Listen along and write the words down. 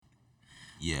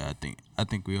Yeah, I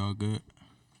think we all good.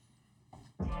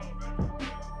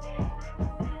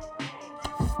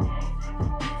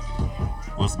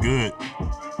 What's good?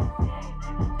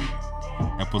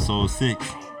 Episode 6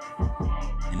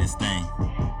 in this thing.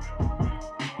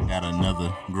 Got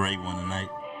another great one tonight.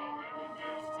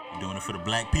 We're doing it for the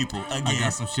black people again. I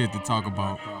got some shit to talk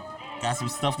about. Got some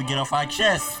stuff to get off our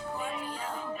chest.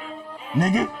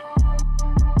 Nigga.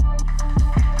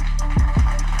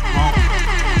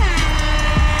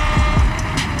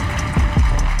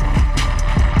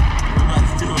 We're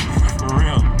about to do it for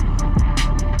real.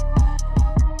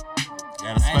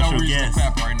 Got a special guest.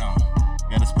 Clap right now.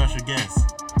 Got a special guest.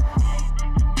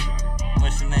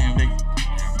 What's your name, nigga?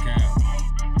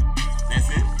 That's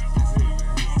it?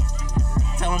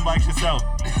 Tell him about yourself.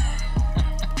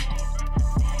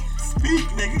 Speak,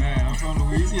 nigga. Man, I'm from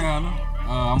Louisiana.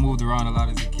 I moved around a lot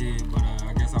as a kid, but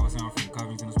I guess I was from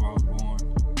Covington. That's where I was born.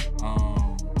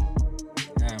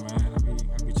 Yeah, man, I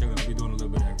be chilling. I be doing a little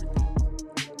bit of everything.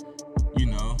 You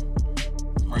know,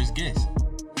 first guest.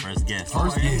 First guest.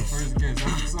 First guest.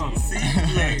 That's what's up. See?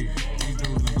 Hey, these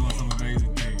dudes been doing some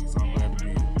amazing things, so I'm glad to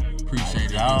be here.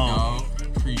 Appreciate it, Dog.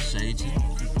 dog. Appreciate you.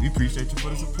 We appreciate you for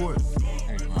the support.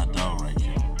 Hey, My dog right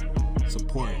here.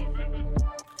 Support.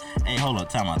 Hey, hold up.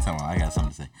 Time out. I got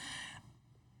something to say.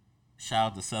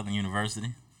 Shout out to Southern University.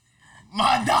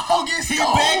 My dog is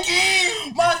back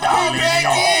in. My dog back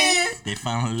in. They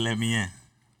finally let me in. man,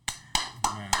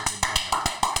 look at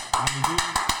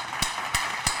that.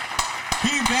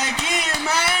 He back in,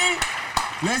 man.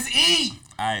 Let's eat.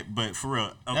 Alright, but for real.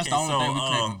 Okay, That's the only so, thing we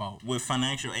clapping about. With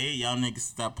financial aid, y'all niggas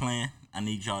stop playing. I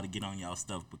need y'all to get on y'all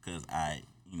stuff because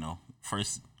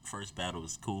first battle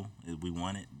is cool. We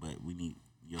won it, but we need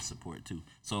your support too.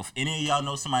 So if any of y'all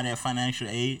know somebody at financial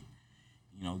aid,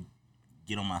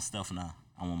 get on my stuff now.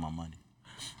 I want my money.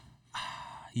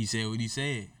 He said what he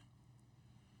said.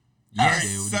 Yes, He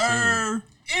said what he sir.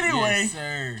 said. Anyway, Yes,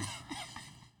 sir.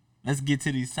 let's get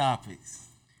to these topics.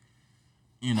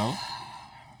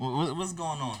 What's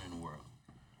going on in the world?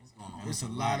 What's going on? There's a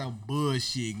lot of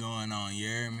bullshit going on, you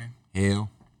hear me? Hell.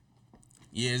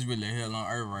 Yeah, it's really hell on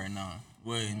earth right now.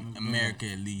 Well, in America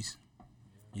at least.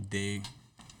 You dig?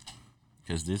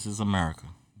 Because this is America.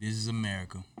 This is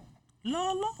America.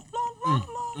 La la la la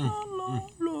la la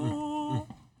la.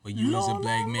 But you as a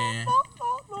black man,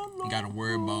 gotta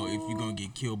worry about if you're gonna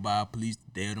get killed by police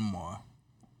today or tomorrow.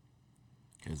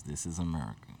 Because this is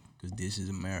America. Cause this is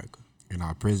America. And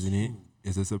our president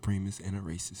is a supremacist and a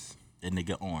racist. That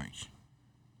nigga orange.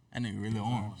 That nigga really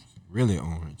orange. Really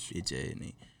orange. Bitch ass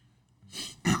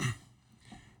nigga.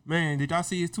 Man, did y'all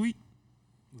see his tweet?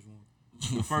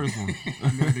 The first one.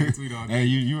 Nigga tweet all day. Hey,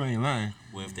 you ain't lying.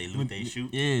 Well, if they loot, they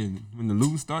shoot. Yeah, when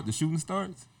the shooting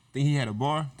starts, think he had a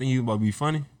bar, think he was about to be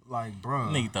funny. Like, bro.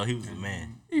 Nigga thought he was the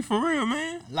man. He for real,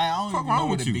 man. Like I don't Fuck even know wrong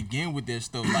where with to you? begin with that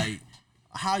stuff. Like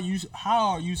how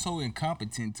are you so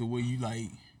incompetent to where you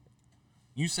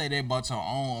say that about your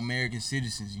own American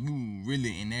citizens? You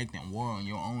really enacting war on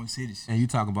your own citizens. And you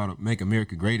talk about make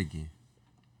America great again.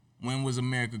 When was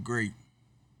America great?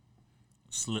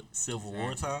 Civil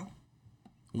War time?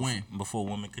 When? Before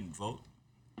women couldn't vote?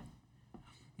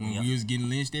 When Yeah. we was getting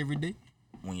lynched every day?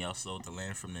 When y'all sold the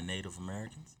land from the Native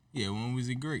Americans? Yeah, when was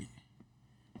it great?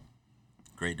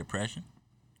 Great Depression?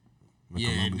 With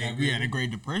Yeah, Columbus. we had a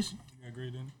Great Depression. You got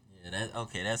great, didn't you?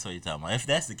 Yeah, that's what you're talking about. If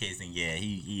that's the case, then yeah,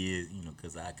 he is,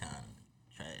 because I kind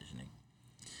of trash,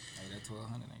 nigga. Hey, that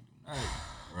 1,200 ain't do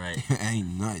nothing. Right.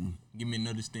 Ain't nothing. Give me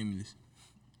another stimulus.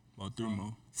 About 3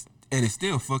 more. And it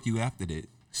still fuck you after that.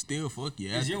 Still fuck you.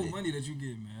 It's after your that. money that you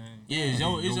get, man. Yeah, it's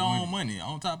your own money.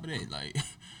 On top of that, like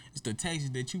it's the taxes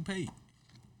that you pay.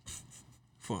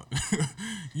 Fuck.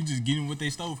 You just getting what they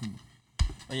stole from you.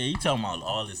 Oh, yeah, you talking about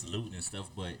all this looting and stuff,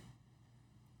 but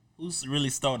who's really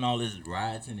starting all this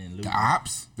rioting and looting? The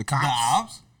ops, the cops. The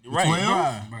ops? Right.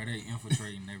 12? Bro, they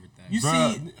infiltrating everything. You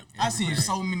Bruh, see, I seen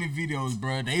so many videos,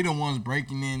 bro. They the ones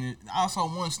breaking in. I saw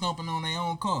one stomping on their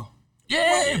own car.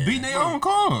 Yeah, beating their own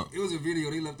car. It was a video.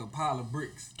 They left a pile of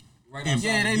bricks right And- outside.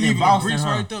 Yeah, they the leaving the Boston, bricks huh?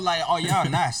 right there. Like, oh, y'all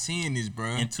not seeing this,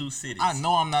 bro. In 2 cities. I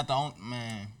know I'm not the only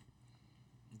man.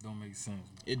 It don't make sense,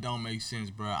 man. It don't make sense,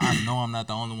 bro. I know I'm not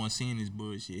the only one seeing this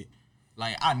bullshit.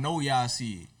 Like, I know y'all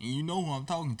see it, and you know who I'm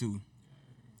talking to.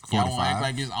 Y'all won't 45. act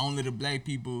like it's only the black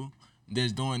people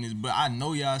that's doing this, but I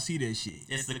know y'all see that shit.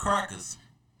 It's the crackers.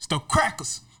 It's the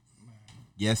crackers.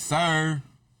 Yes, sir.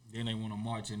 Then they want to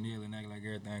march and kneel and act like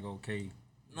everything okay.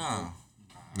 Nah.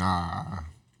 Nah.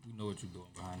 You know what you're doing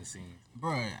behind the scenes.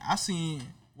 Bruh, I seen,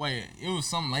 it was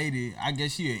some lady, I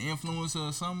guess she an influencer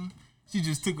or something. She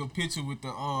just took a picture with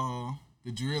the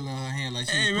drill in her hand, like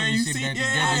she Hey, was man, putting you shit see- back yeah,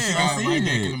 together. She I got seen right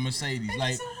back that. in the Mercedes.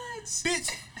 Like,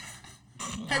 Bitch,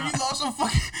 have you lost your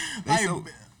fucking They like,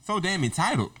 so damn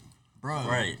entitled. bro?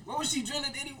 Right. What was she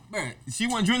drilling? Diddy? Bruh. She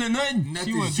wasn't drilling nothing.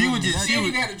 Nothing. She was just She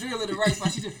even got to drill at the right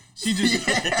spot. She just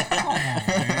come on,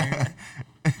 man.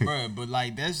 Bro, but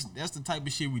like that's the type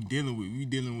of shit we dealing with. We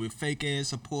dealing with fake ass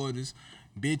supporters,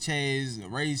 bitch ass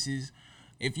racists.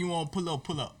 If you want to pull up,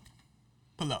 pull up.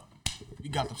 Pull up. We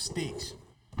got them sticks.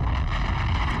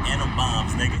 And them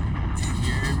bombs, nigga.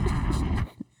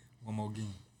 One more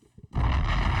game.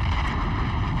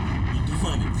 You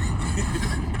doing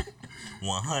it.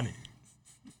 100.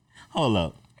 Hold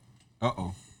up.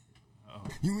 Uh-oh.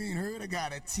 You ain't heard I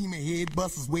got a team of head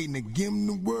busters waiting to give him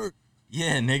the word.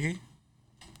 Yeah, nigga.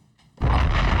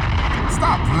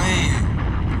 Stop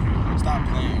playing. Stop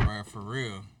playing, bro, for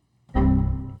real.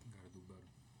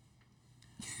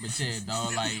 But yeah,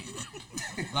 dog,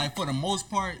 like for the most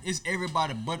part, it's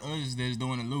everybody but us that's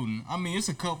doing the looting. I mean, it's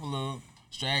a couple of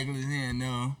stragglers here and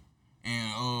there,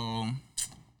 and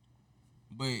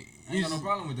but I ain't it's, got no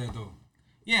problem with that, though.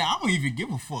 yeah, I don't even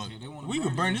give a fuck. Yeah, they wanna We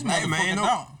could burn this Hey, man, motherfucker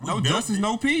down. no justice,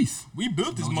 no peace. We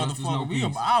built this No justice, motherfucker. no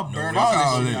peace. I'll burn Fuck all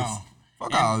all this shit this. down.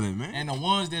 Fuck all that, man. And the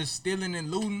ones that's stealing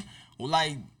and looting, well,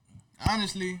 like,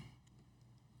 honestly,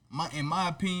 in my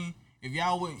opinion,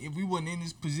 if we wasn't in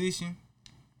this position,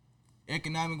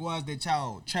 economic wise, that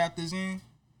y'all trapped us in,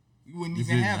 we wouldn't This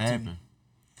even didn't have happen.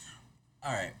 to.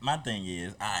 All right, my thing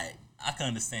is, I can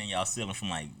understand y'all stealing from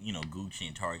like Gucci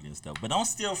and Target and stuff, but don't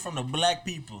steal from the black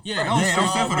people. Yeah, don't Yeah, steal I'm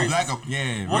saying for the from black.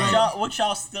 Yeah, What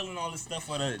y'all stealing all this stuff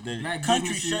for the Black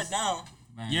country businesses. shut down?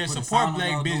 Man, Yeah, put a support sign on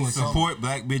black y'all doors. business. Support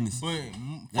black business. But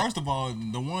first of all,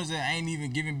 the ones that ain't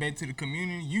even giving back to the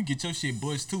community, you get your shit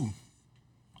bust too.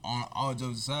 On all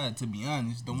jokes aside, to be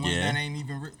honest, the ones Yeah. that ain't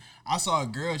even. I saw a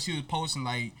girl. She was posting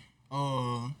like,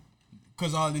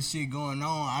 cause all this shit going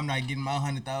on, I'm not getting my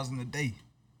 100,000 a day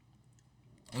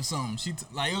or something.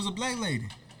 Like it was a black lady.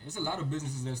 There's a lot of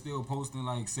businesses that still posting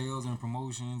like sales and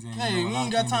promotions and Hey, a we lot ain't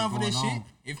of got things time for that going shit. on.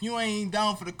 If you ain't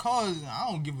down for the cause, I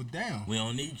don't give a damn. We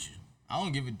don't need you. I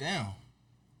don't give a damn.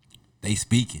 They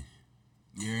speaking.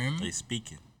 You hear me? They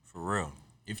speaking for real.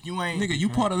 If you ain't, Nigga, you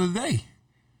part of the day.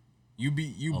 you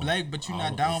black, but you all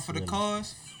not of down us for the really.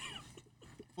 cause.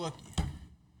 Fuck you.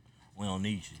 We don't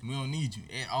need you. We don't need you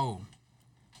at all.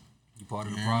 You part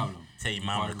of the problem. Tell your You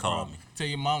part mama of to the call problem. me. Tell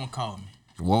your mama call me.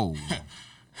 Whoa.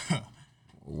 That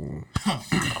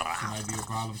might be a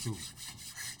problem too.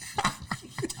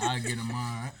 I'll get a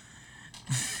mine.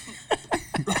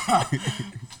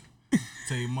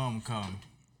 Tell your mama call me.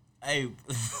 Hey,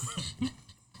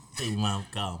 tell your mama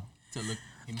to call me. Tell her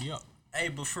hit me up. Hey,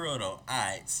 but for real though,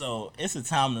 alright, so it's a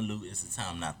time to loot, it's a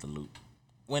time not to loot.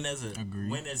 When is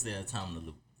there a time to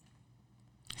loot?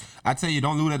 I tell you,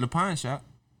 don't loot at the pawn shop.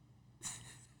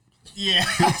 Yeah,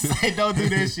 I say don't do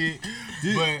that shit.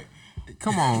 But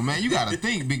Come on, man. You gotta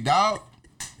think, big dog.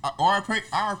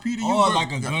 RP to you. or bro.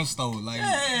 like a gun store, like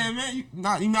Yeah,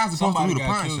 man. You're not supposed somebody to loot a got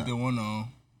pawn killed shop. that one on.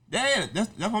 Yeah, that's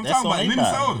what I'm That's talking on about. they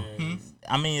Minnesota.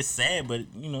 I mean, it's sad, but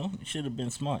it should have been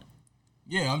smart.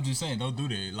 Yeah, I'm just saying, don't do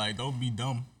that. Like, don't be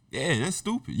dumb. Yeah, that's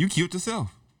stupid. You killed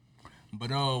yourself. But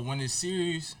when it's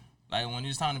serious, like when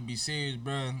it's time to be serious,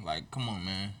 bro, like come on,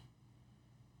 man.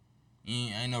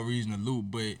 Ain't no reason to loot.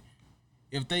 But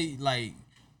if they like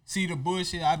see the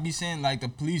bullshit, I be saying like the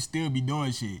police still be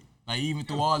doing shit. Like even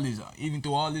through all this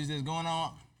that's going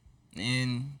on,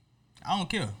 and I don't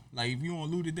care. Like if you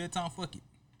want to loot at that time, fuck it.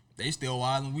 They still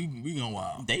wildin'. We gonna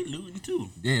wild. They looting too.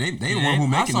 Yeah, they the one who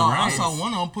making the I riots. saw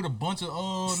one of them put a bunch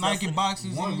of Nike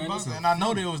boxes One in his man, box, that's a- and I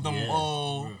know there was them.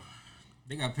 Yeah.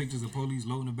 They got pictures of police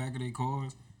loading the back of their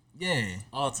cars. Yeah,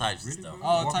 All types of stuff.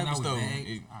 all Walking type of out with stuff.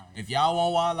 bags. If y'all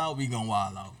want wild out, we gonna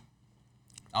wild out.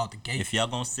 Out the gate, If y'all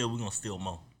gonna steal, we gonna steal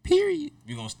more. Period.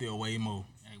 we gonna steal way more.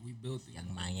 Hey, we built it.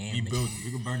 Young Miami. We built it.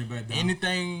 We can burn it back down.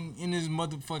 Anything in this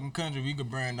motherfucking country, we could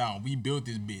burn down. We built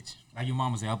this bitch. Like your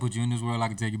mama said, I'll put you in this world, I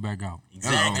can take you back out.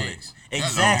 Exactly. Hello.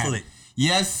 Exactly.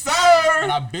 Yes, And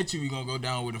sir. I bet you we gonna go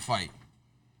down with a fight.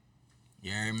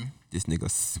 You hear me? This nigga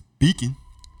speaking.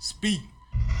 Speak.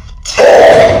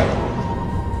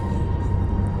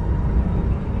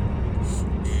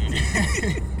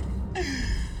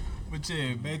 But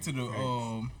yeah, back to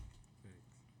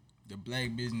the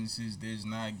black businesses that's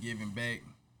not giving back.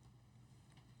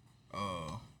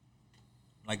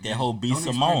 Like that whole B Don't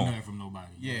expect Simone. nothing from nobody.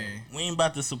 Yeah, We ain't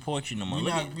about to support you no more.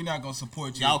 Look at we not gonna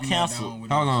support you. Y'all if you not cancel. down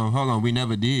with Hold us. on. We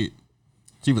never did.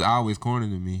 She was always corny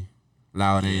to me.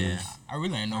 Loud Yeah. ass. I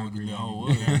really ain't know what the whole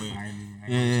was,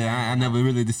 but Yeah. I never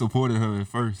really supported her at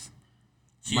first.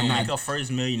 She But gonna not- make her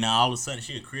first million. Now all of a sudden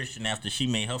she a Christian after she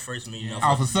made her first million.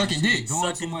 Off of sucking dick. Doing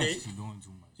too Sucking much. dick. She doing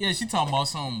too much. yeah, she talking about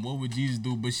something. What would Jesus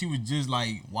do? But she was just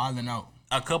like wilding out.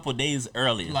 a couple days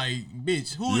earlier. Like,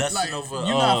 bitch, who Less like than over,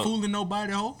 you not fooling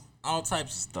nobody, ho? All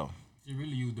types of stuff. She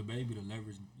really used the baby to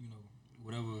leverage,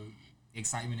 whatever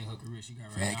excitement in her career she got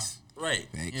right Facts. Right.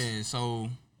 Facts. Yeah, so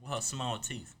With her small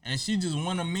teeth. and she just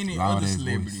won a minute Loud other ass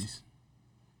celebrities.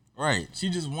 Right. She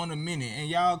just won a minute, and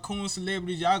y'all coon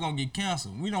celebrities, y'all gonna get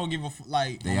canceled. We don't give a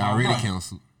like. They already bruh.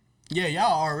 canceled. Yeah,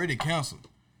 y'all already canceled.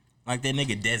 Like that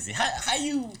nigga Desi. How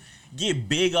you get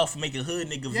big off making hood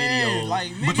nigga Yeah, videos?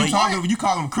 like But nigga, you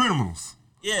call them criminals.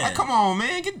 yeah. Like, come on,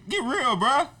 man, get real,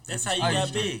 bro. That's how you Like,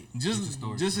 got big.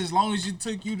 just as long as you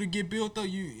took you to get built up,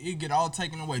 it get all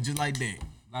taken away, just like that. now.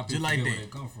 A lot of Just people like forget where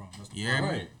that. they come from. That's the Yeah,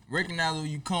 problem. Right. recognize where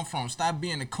you come from. Stop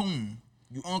being a coon.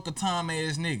 You Uncle Tom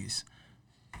ass niggas.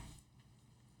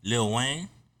 Lil Wayne.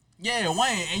 Yeah,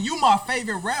 Wayne, and you my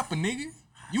favorite rapper, nigga.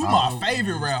 You my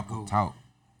favorite rapper. Talk.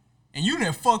 And you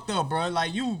done fucked up, bro.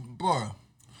 Like you, bro,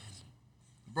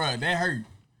 that hurt.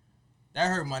 That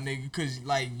hurt my nigga, cause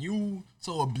like you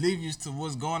so oblivious to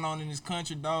what's going on in this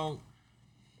country, dog.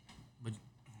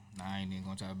 Nah, I ain't even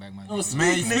gonna try to back my No, nigga.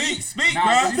 Man, speak, Nah,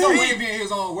 bro. you know Speak. he be in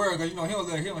his own world, cause he don't hear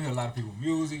a lot of people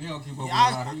music. He don't keep up with Yeah,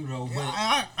 a lot of, but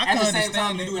I at can the same understand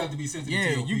time, you that. do have to be sensitive. Yeah, to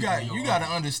your you people got and your you got to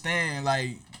audience. understand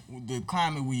like the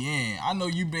climate we in. I know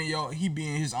he be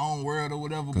in his own world or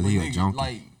whatever, but he a nigga, junkie.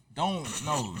 like don't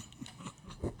know.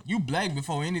 You black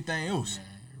before anything else.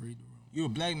 You a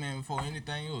black man before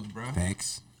anything else, bro.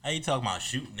 Facts. How you talking about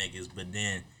shooting niggas, but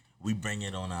then we bring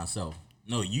it on ourselves?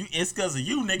 No, it's cause of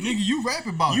you, nigga. Nigga, you rap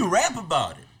about You it. rap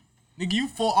about it. Nigga, you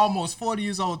almost 40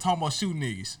 years old talking about shooting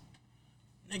niggas.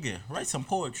 Nigga, write some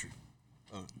poetry.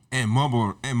 And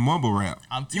mumble rap.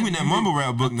 I'm You telling in that mumble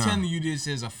rap book I'm now. telling you this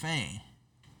as a fan.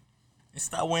 And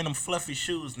stop wearing them fluffy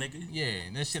shoes, nigga. Yeah,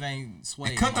 that shit ain't sway.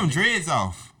 And cut them dreads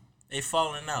off. They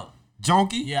falling out.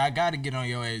 Junkie. Yeah, I gotta get on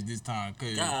your ass this time,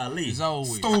 cause Golly. it's over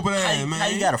with. Stupid How ass, you, man. how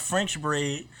you got a French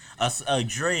braid, a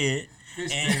dread,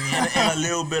 and a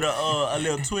little bit of a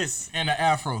little twist And an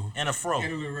afro. and a fro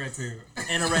Get a little rat tail.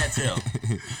 and a rat tail.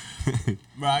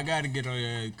 Bro, I gotta get on your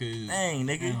ass, cause Dang,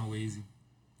 nigga. Damn, Weezy.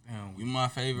 you my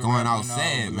favorite. Going rapper out and all,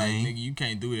 sad, but, man. Like, nigga, you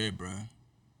can't do that, bro.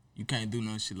 You can't do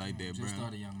no shit like that, bro. Just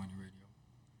started Young Money Radio.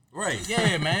 Right.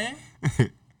 Yeah, man.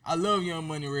 I love Young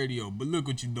Money Radio, but look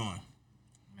what you doing.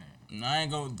 And I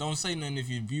ain't gonna don't say nothing if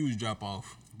your views drop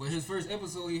off. But his first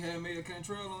episode, he had Mayor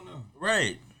Cantrell on there.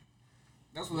 Right.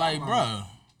 That's what Like, I'm bro.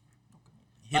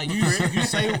 Like you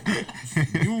say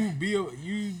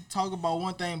you talk about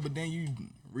one thing, but then you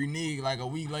renege like a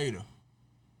week later.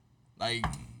 Like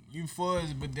you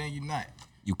fuzz, but then you not.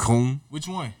 You coon. Which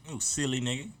one? You silly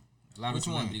nigga. A lot of Which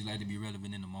one? celebrities like to be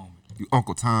relevant in the moment. You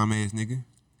Uncle Tom ass nigga.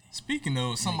 Speaking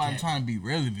of somebody trying to be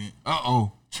relevant,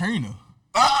 Uh-oh. Trina.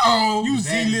 Uh-oh. You Bad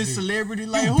Z-list bitch. celebrity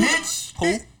like You who? bitch.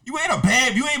 Who? You ain't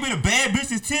been a bad bitch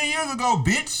since 10 years ago,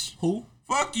 bitch. Who?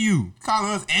 Fuck you.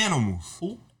 Calling us animals.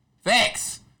 Who?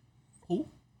 Facts. Who?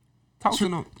 Talk to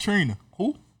them. Trina.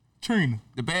 Who? Trina.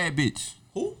 The bad bitch.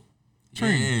 Who?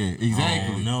 Trina. Yeah,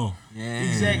 exactly. Oh, no. Yeah.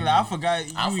 Exactly. I forgot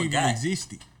you I even forgot.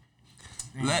 existed.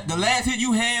 The last hit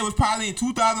you had was probably in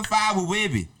 2005 with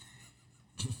Webby.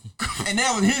 And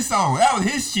that was his song. That was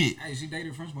his shit. Hey, she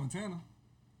dated French Montana.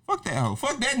 Fuck that hoe.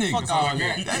 Fuck that nigga. Fuck all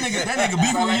that. That nigga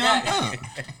beefing with Young Thug.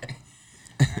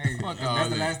 Hey, Fuck all that's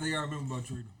the that. last thing I remember about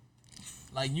Trina.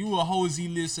 Like you a whole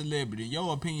Z-list celebrity.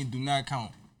 Your opinion do not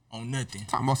count on nothing.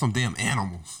 Talking about some damn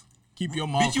animals. Keep your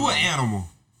mouth. Bitch, you an closed. animal.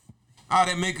 All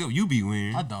that makeup you be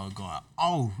wearing. My dog going.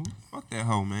 Oh, Fuck that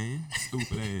hoe, man.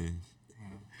 Stupid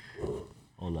ass.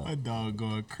 Hold up. my dog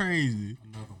going crazy.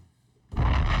 Another one.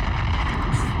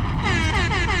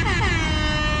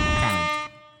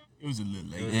 It was a little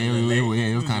late. Yeah,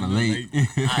 it was kind of late.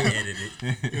 I edit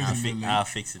it. I'll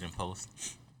fix it in post.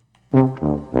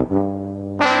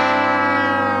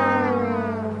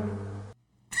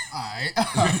 Alright.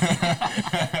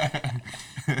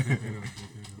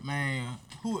 Man,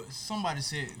 somebody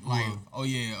said like, oh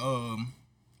yeah,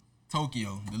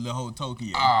 Tokyo, the little whole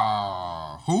Tokyo.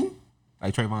 Who?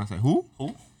 Like Trayvon said, who?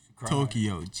 Who?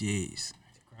 Tokyo Jazz.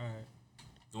 Cried.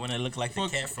 The one that looked like the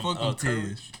cat from fuck them Courage.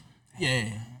 tears. Yeah.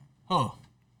 Huh.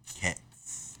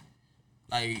 Cats.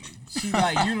 Like she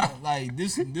like you know like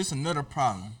this another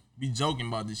problem. Be joking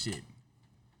about this shit.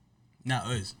 Not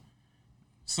us.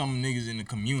 Some niggas in the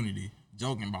community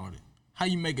joking about it. How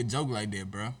you make a joke like that,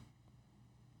 bro?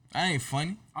 That ain't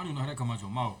funny. I don't even know how that come out your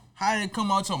mouth. How did it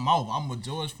come out your mouth? I'm a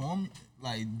George Foreman,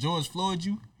 like George Floyd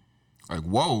you. Like,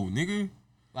 whoa, nigga.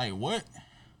 Like what?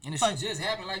 And this Like- shit just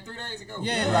happened like 3 days ago.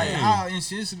 Yeah, like how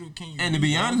insensitive can you? And to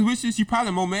be honest with you, she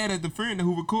probably more mad at the friend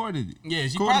who recorded it. yeah,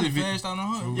 she Recorded probably the vi- flashed on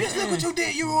her. Bitch, look what you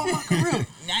did. You ruined my career.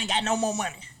 I ain't got no more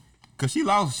money. Cause she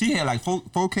had like 4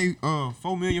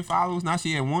 million followers. Now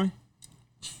she had 1.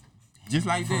 Just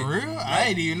like For that. real? I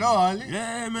ain't even know all that.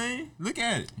 Yeah, man. Look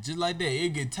at it. Just like that. It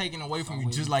get taken away from you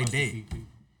just like that.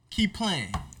 Keep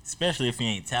playing. Especially if you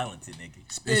ain't talented, nigga.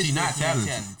 Especially she not if you ain't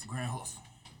talented. Grand hustle.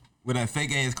 With that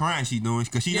fake ass crying she doing,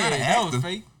 cause she Yeah, not an that actor. was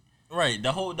fake. Right,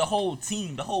 the whole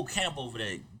team, the whole camp over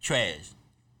there, trash.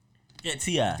 Yeah,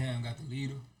 T.I. Damn, got the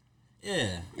leader.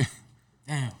 Yeah.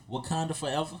 Damn. Wakanda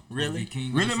forever? Really?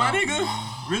 King Really, my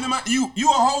nigga? Really, my you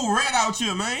a whole rat out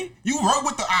here, man. You work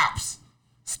with the ops.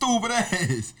 Stupid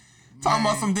ass. Talking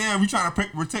about some damn, you trying to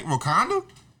protect Wakanda?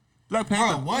 Black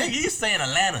Panther. Bro, what? Nigga, you saying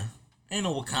Atlanta. Ain't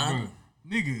no Wakanda.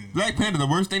 Nigga. Black Panther, the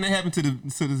worst thing that happened to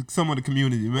the some of the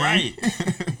community, man. Right.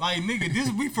 Like, nigga, this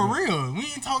we for real. We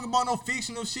ain't talking about no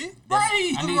fictional shit.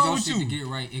 Right. I need wrong your with shit you? to get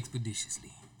right expeditiously.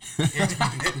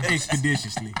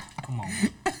 Expeditiously. Come on.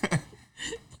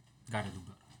 Gotta do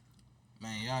better.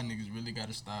 Man, y'all niggas really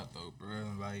gotta stop though, bro.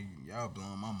 Like, y'all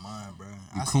blowing my mind, bro.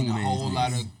 I cool seen a ass whole niggas.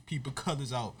 lot of people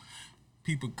colors out.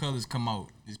 People colors come out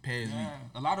this past week. Yeah,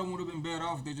 a lot of them would have been better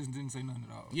off if they just didn't say nothing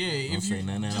at all. Yeah, if you say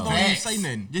nothing just at don't all. even Facts. say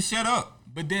nothing. Just shut up.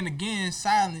 But then again,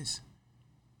 silence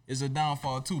is a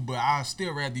downfall too. But I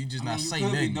still rather you just I mean, not you say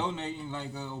could be nothing. donating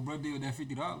like old brother did with that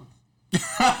 $50.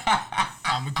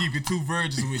 I'm gonna keep it two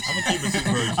virgins with you. I'm gonna keep it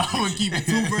 2 virgins. I'm gonna keep it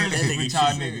two virgins That nigga with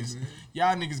y'all shit. niggas.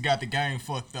 Y'all niggas got the game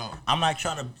fucked up. I'm not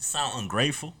trying to sound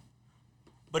ungrateful,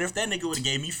 but if that nigga would have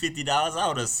gave me $50, I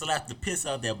would have slapped the piss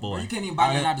out that boy. You can't even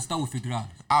buy nothing out the store with $50.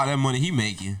 All that money he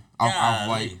making off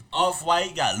white.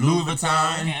 Off-White got Louis Louis Vuitton.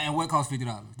 Vuitton. And what costs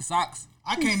 $50? The socks?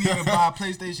 I can't even buy a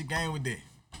PlayStation game with that.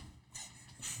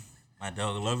 My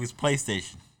dog love his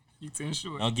PlayStation. You 10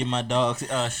 short. Don't get my dog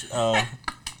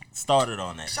started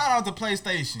on that. Shout out to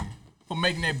PlayStation for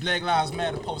making that Black Lives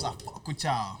Matter post. I fuck with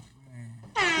y'all.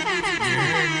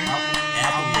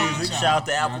 Apple Music. Shout out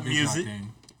to Apple Music.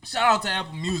 Shout out to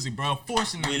Apple Music, bro.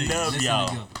 Fortunately, We love Listen y'all.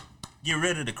 together. Get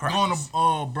rid of the go on cracks.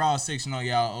 the broad section on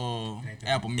y'all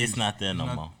Apple Music. It's not there no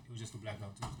more. It was just a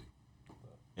Blackout Tuesday.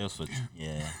 It was for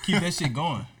yeah. Keep that shit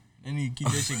going. They need to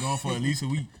keep that shit going for at least a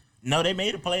week. No, they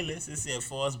made a playlist. It said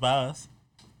for us by us.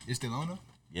 It's still on though?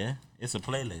 Yeah, it's a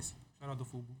playlist. Shout out to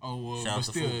football. Oh, Shout but out to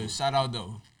still, football. shout out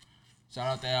though. Shout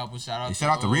out to Apple. Shout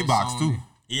out to Reeboks too.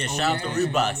 Yeah, Oh, shout out yeah, to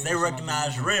Reeboks. yeah, They yeah,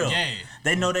 recognize shout out to real. Yeah.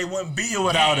 They know they wouldn't be here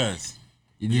without us.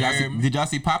 Did y'all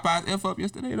see Popeye's F up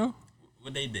yesterday though?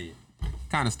 What they did.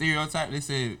 Kind of stereotype. They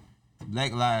said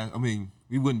Black lives. I mean,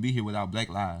 we wouldn't be here without Black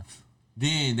lives.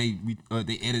 Then they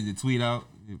edited the tweet out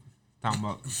talking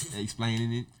about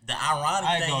explaining it. The ironic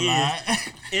I ain't thing gonna is, lie.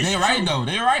 it's They right though.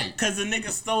 They right. Cause the nigga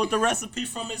stole the recipe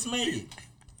from his maid.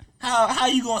 How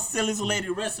you gonna steal his lady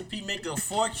recipe, make a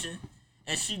fortune,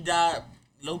 and she died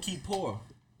low key poor?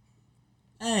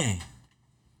 Hey,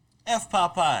 F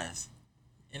Popeyes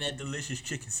and that delicious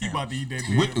chicken He sandwich. about to eat that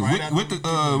With bitch right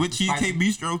after with Cheesecake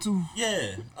Bistro too.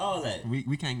 Yeah, all that.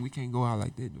 We can't go out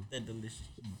like that though. That delicious.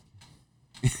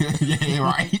 Yeah,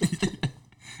 right.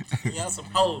 Y'all some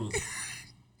hoes.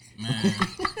 Man.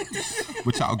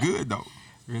 But y'all good though.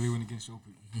 Really went against your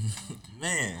people.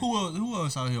 Man, Who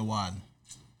else out here wilding?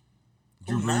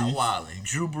 who not wildin'?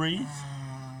 Drew Brees.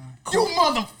 You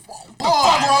motherfucker. Boy,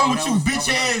 What's wrong with you, That bitch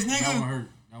ass That one nigga? hurt.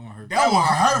 That one hurt. that one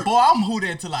hurt. Boy, I'm who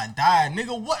that till I die,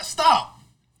 nigga. What? Stop.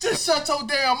 Just shut your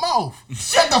damn mouth.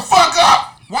 Shut the fuck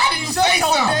up! Why did you Shut say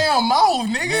your something? damn mouth,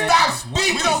 nigga. Stop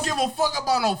speaking. We don't give a fuck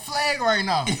about no flag right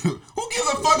now. Who gives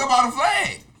a fuck about a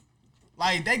flag?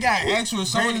 Like, they got actual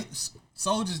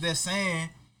soldiers that's saying,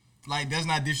 like, that's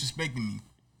not disrespecting me.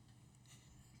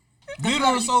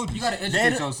 Literal soldiers. You gotta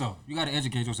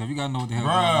educate yourself. You gotta know what the hell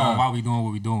going Bruh. on, why we doing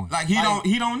what we doing. Like he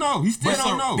don't know. He still But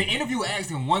don't know. The interview asked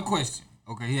him one question.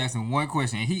 Okay, he asked him one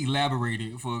question, and he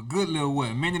elaborated for a good little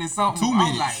minute and something. 2 I'm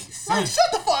minutes. like, son, Like, shut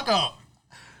the fuck up.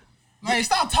 Like,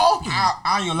 stop talking.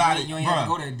 I ain't gonna lie to you you, ain't have to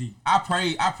bro. go that deep. I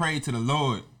prayed to the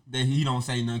Lord that he don't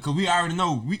say nothing, cause we already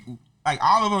know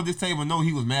all of us at this table know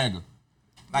he was MAGA.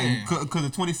 Like, Yeah. cause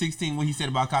of 2016 what he said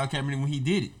about Colin Kaepernick when he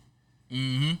did it.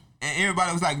 Mm-hmm. And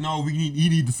everybody was like, no, he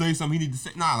need to say something. He need to say,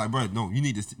 nah, like, bro, no, you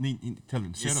need to tell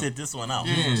him to shut Just up. sit this one out.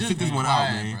 Yeah, Just sit this be one out,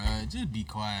 quiet, man. Bruh. Just be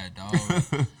quiet, dog.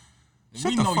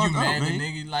 Shut We the know fuck you up, mad, man.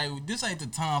 nigga. Like, this ain't the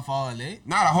time for all that.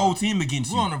 Not a whole team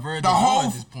against you. We're on the verge the of war whole,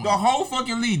 at this point. The whole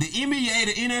fucking league, the NBA,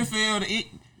 the NFL,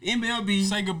 the MLB.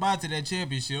 Say goodbye to that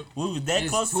championship. We was that It's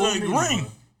close to too a many, ring.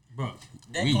 bro.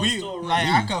 That We- close We, to a ring. like,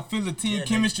 I could feel the team Yeah,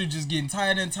 chemistry just getting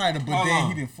tighter and tighter, but Hold then on.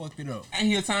 he done fucked it up. Ain't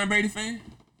he a Tom Brady fan?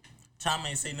 Tom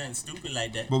ain't say nothing stupid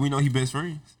like that. But we know he best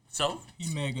friends. So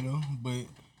He mega though, but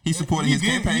He supported his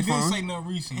campaign He fund. didn't say nothing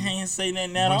he recently, ain't say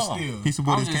nothing at but all. still. He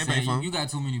supported I'm his just campaign saying, fund. you got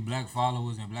too many black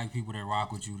followers and black people that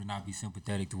rock with you to not be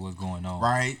sympathetic to what's going on.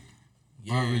 Right.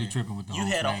 Bro, really tripping with the You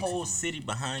whole had a flag whole situation. city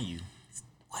behind you.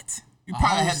 What? He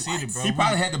probably whole city, bro. He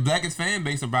probably had the blackest fan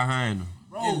base behind him.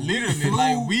 It literally,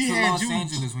 like, we to had Los you.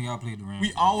 Angeles when y'all played the Rams.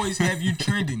 We always have you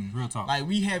trending. Real talk. Like,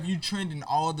 we have you trending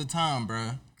all the time,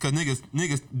 bro. Cause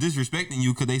niggas disrespecting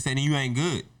you cause they saying you ain't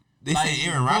good. They Like, say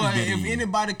Aaron Rodgers boy, better if than you.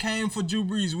 anybody came for Drew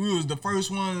Brees, we was the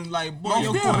first one. Like, boy, Most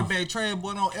your deaf. quarterback trash.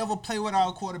 Boy, don't ever play with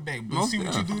our quarterback. But Most see what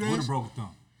you deaf. do With to a us. broken thumb.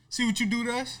 See what you do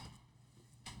to us.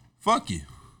 Fuck you.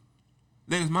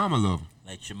 Let his mama love him.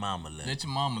 Let your mama live. Let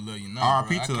your mama love you. Nah,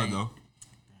 R.I.P. bro, I to her can't- though.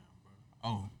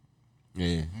 Oh,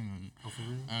 Yeah.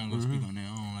 I ain't gonna speak on that.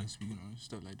 I don't like speaking on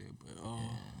stuff like that. But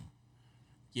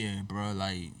yeah, bro,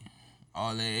 like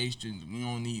all that extra, we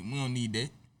don't need that.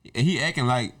 And he acting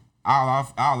like all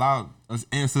our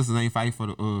ancestors ain't fight for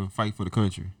the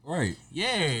country. Right.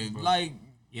 Yeah, like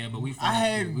Yeah, but we. I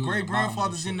had we was great at the bottom of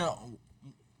grandfathers the in the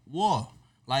war.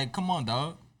 Like, come on,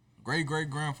 dog. Great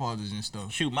grandfathers and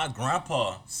stuff. Shoot, my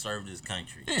grandpa served his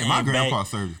country. Yeah, my Came grandpa back,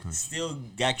 served his country. Still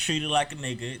got treated like a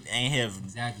nigga. Ain't have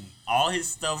Exactly. all his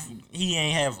stuff. He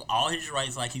ain't have all his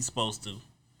rights like he's supposed to.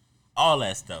 All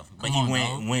that stuff. But Come he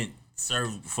on, dog. went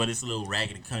served for this little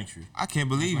raggedy country. I can't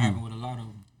believe What happened you, with a lot of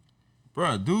them.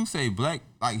 bro. Dude say black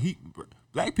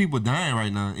people dying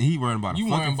right now, and he worrying about You a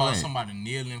worrying fucking about flag. somebody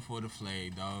kneeling for the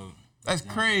flag, dog. That's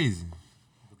crazy.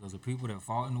 Because of people that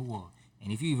fought in the war.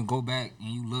 And if you even go back and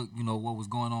you look, you know, what was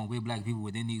going on with black people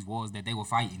within these wars that they were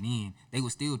fighting in, they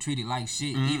were still treated like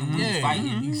shit, even when Yeah, they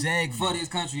fighting exactly. for this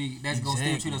country that's going to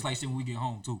still Exactly. treat us like shit when we get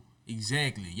home, too.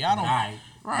 Exactly. Y'all don't. Alright.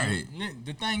 Right.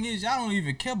 The thing is, y'all don't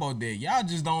even care about that. Y'all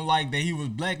just don't like that he was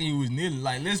black and he was kneeling.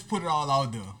 Like, let's put it all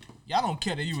out there. Y'all don't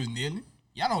care that he was kneeling.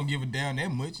 Y'all don't give a damn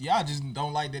that much. Y'all just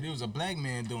don't like that it was a black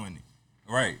man doing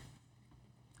it. Right.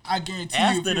 I guarantee you.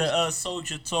 After if it was- the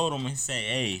soldier told him and say,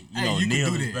 hey, you know, you can kneel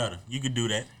do is that. better. You could do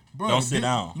that. Bro, Don't sit this-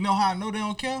 down. You know how I know they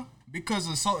don't care? Because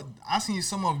I seen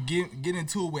some of them get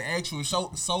into it with actual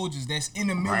soldiers that's in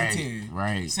the military.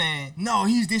 right. Saying, no,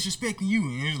 he's disrespecting you.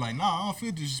 And it's like, nah, I don't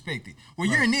feel disrespected. Well,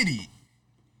 you're an idiot.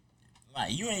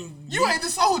 Like, you ain't You ain't the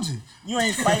soldier. you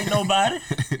ain't fighting nobody.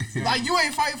 Like, you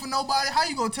ain't fighting for nobody. How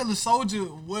you gonna tell a soldier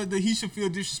whether he should feel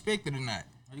disrespected or not?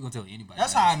 How you going to tell anybody?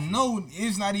 That's how I know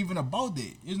it's not even about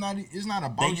that. It's not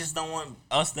about They just don't want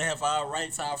us to have our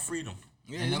rights, our freedom.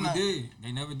 yeah, They it's never not- did.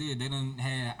 They never did. They done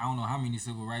had, I don't know how many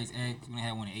civil rights acts. When they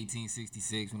had one in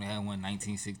 1866, when they had one in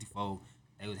 1964,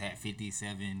 they was had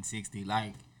 57, 60.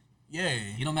 Like, Yeah.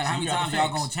 it don't matter how So you many got times the y'all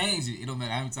facts. gonna change it. It don't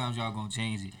matter how many times y'all gonna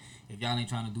change it. If y'all ain't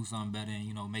trying to do something better and,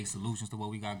 you know, make solutions to what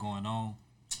we got going on,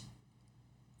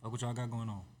 fuck what y'all got going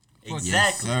on. Yes,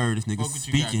 Exactly. sir. This nigga Fuck what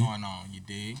you got speaking. going on, you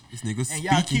dig? This nigga And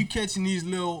y'all speaking. keep catching these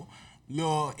little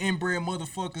inbred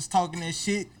motherfuckers talking that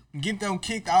shit. Get them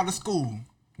kicked out of school.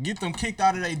 Get them kicked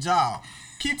out of their job.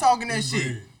 Keep talking that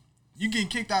shit. You getting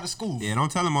kicked out of school. Yeah, don't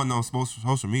tell him on no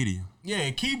social media. Yeah,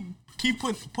 keep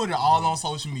put it all on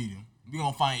social media. We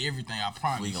gonna find everything, I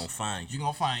promise. We gonna find You you.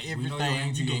 gonna find know your everything.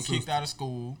 auntie, You your getting kicked sister. out of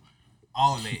school.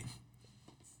 All that.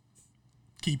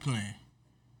 Keep playing.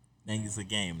 Think it's a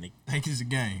game, nigga. Think it's a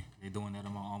game. They doing that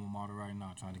in my alma mater right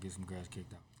now, trying to get some grass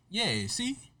kicked out. Yeah,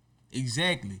 see?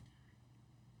 Exactly.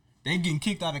 They getting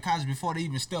kicked out of college before they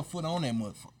even step foot on that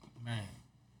motherfucker. Man,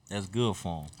 That's good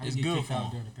for him. how It's you get good kicked for out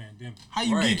 'em. during the pandemic? How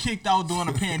you Right. get kicked out during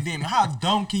a pandemic? How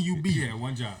dumb can you be? Yeah,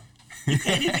 one job. You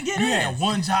can't even get You in. had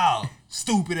one job.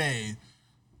 Stupid ass.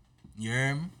 You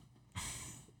hear me?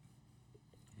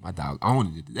 My dog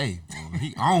owned it today. Bro.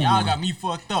 He owned Y'all one. got me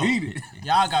fucked up.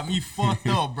 Y'all got me fucked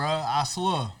up, bro. I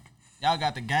swear. Y'all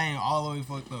got the game all the way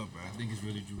fucked up, bro. I think it's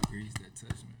really Drew Brees that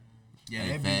touched me. Yeah,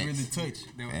 Hey, that facts. be really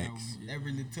touch. Facts. That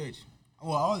really touch.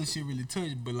 Well, all this shit really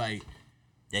touch, but like,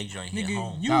 That joint hit nigga,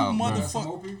 home. you Dog, bro.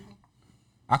 motherfucker.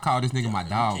 I call this nigga my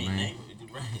dog, Can't man. name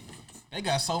it, right. They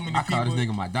got so many I call people. this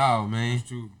nigga my dog, man. It's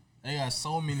true. They got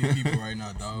so many people right now,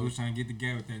 I dog. was trying to get the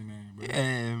gap with that man, bro.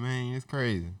 Yeah, man, it's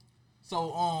crazy.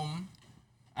 So,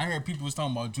 I heard people was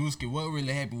talking about Drewski. What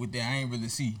really happened with that? I ain't really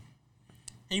see.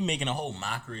 He making a whole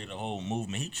mockery of the whole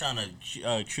movement. He trying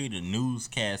to treat a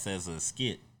newscast as a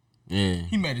skit. Yeah.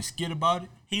 He made a skit about it.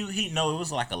 He know it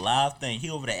was like a live thing. He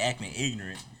over there acting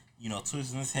ignorant, you know,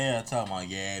 twisting his hair, talking about,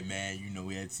 yeah, man, you know,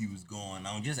 we had to see what's going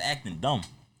on, just acting dumb.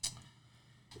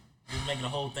 He was making the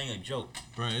whole thing a joke.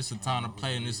 Bro, it's a time to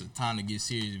play and it's a time to get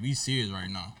serious. We serious right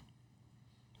now.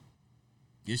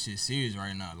 This shit serious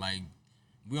right now. Like,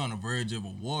 we on the verge of a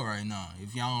war right now.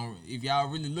 If y'all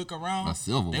really look around, A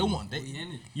civil they war. want they, We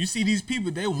in it. you see these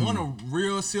people, they want a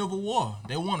real civil war.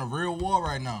 They want a real war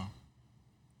right now.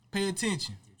 Pay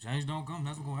attention. If change don't come,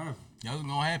 that's what's gonna happen. That's what's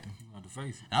gonna happen. You have to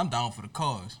face it. I'm down for the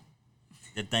cause.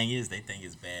 The thing is, they think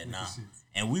it's bad now.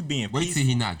 And we being Wait peaceful. till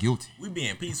he not guilty. We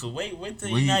being peaceful. Wait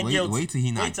till Wait- he not wait- guilty. wait till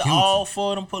he not Wait till guilty. all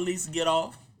four of them police get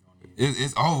off.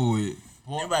 It's over with.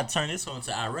 They about to turn this one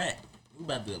to Iraq. We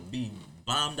about to be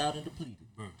bombed out and depleted.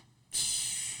 Bro,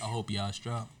 I hope y'all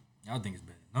strap. y'all think it's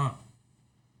bad. No.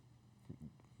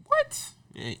 What?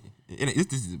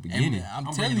 This is the beginning. And I'm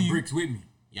I'm telling bringing the you, bricks with me.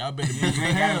 y'all better be You ain't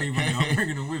gotta prepared. leave with me. I'm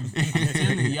bringing them with me. I'm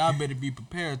telling you, y'all better be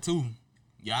prepared too.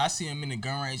 Y'all see him in the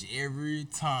gun range every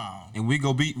time. And we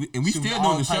go be, and we Shooting still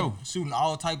all doing the type- show. Shooting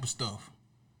all type of stuff.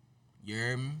 You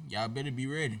hear me? Y'all better be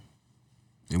ready.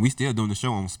 And we still doing the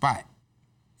show on spot.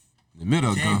 In the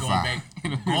middle of Then going gunfire.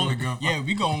 back. Yeah,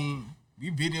 we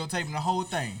videotaping the whole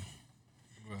thing.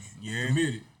 Yeah,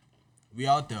 Committed. we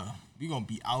out there. We gonna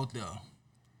be out there.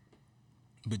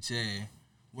 But yeah,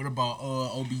 what about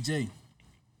OBJ?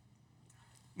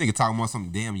 Nigga talking about some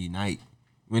damn unite.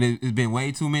 When it's been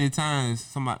way too many times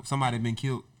somebody been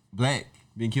killed, black,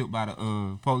 been killed by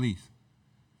the police.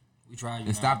 We try you.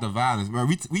 And stop the violence, bro.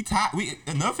 We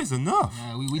enough is enough.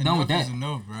 Yeah, we done with that. Enough is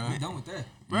enough, bro. We done with that.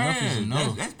 Enough is Bruh,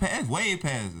 enough. That's way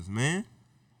past us, man.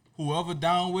 Whoever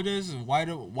down with us,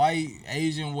 white,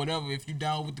 Asian, whatever. If you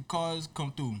down with the cause,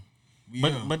 come through.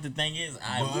 But the thing is,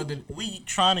 But we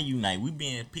trying to unite. We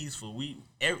being peaceful.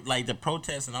 Like the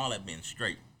protests and all that been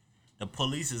straight. The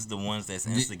police is the ones that's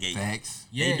instigating. Facts.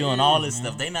 They doing all this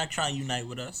stuff. They not trying to unite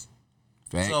with us.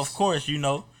 Facts. So of course,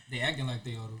 They acting like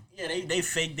they are though. yeah, they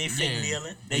fake Yeah.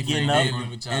 kneeling. They They getting fake up. kneeling.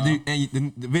 with y'all.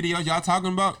 and the videos y'all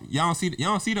talking about, y'all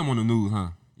don't see them on the news, huh?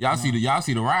 Y'all see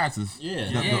the rioters. Yeah.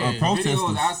 The Yeah. protesters.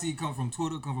 Videos I see come from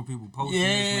Twitter, come from people posting. this,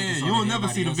 Yeah, making sure you don't that never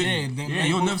see the everybody else video. they Yeah,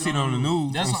 you don't never post see it them on on the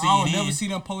news. That's on why I don't CNN. never see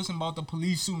them posting about the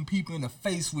police shooting people in the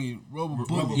face with rubber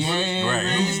bullets. Yeah, Right.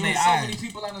 man. Losing their So eyes. many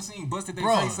people I done seen busted their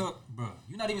Bruh. face up, bro.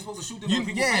 You're not even supposed to shoot them. You, in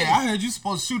people's yeah, face. I heard you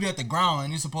supposed to shoot at the ground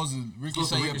and you're supposed to Supposed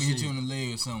to ricochet up and hit ricochet. you in the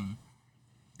leg or something.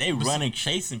 They running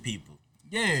chasing people.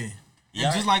 Yeah. Yeah.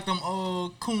 And just like them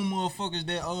coon motherfuckers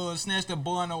that snatched the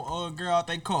boy and the girl out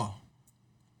their car.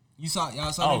 Y'all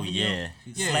saw Oh that video? yeah.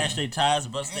 Yeah. Slash their tires,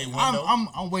 bust their window.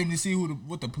 I'm waiting to see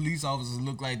what the police officers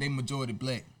look like. They majority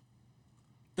black.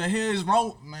 The hell is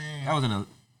wrong, man?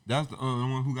 That was the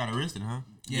one who got arrested, huh?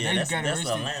 Yeah, they that's got the arrested.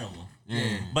 Atlanta one.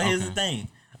 Yeah. But here's the okay. thing.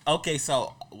 Okay,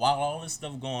 so while all this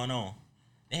stuff going on,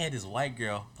 they had this white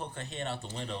girl poke her head out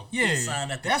the window. Yeah, sign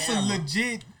at the that's a camera,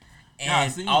 legit. Yeah, I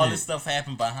and seen all that. this stuff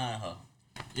happened behind her.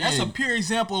 That's a Yeah. pure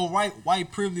example of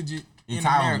white privilege in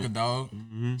Entitlement. America, dog.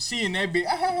 She and that bitch,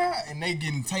 and they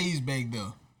getting tased back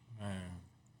there. Man,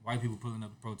 white people pulling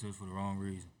up protests for the wrong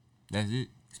reason. That's it.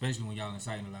 Especially when y'all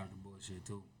inciting a lot of the bullshit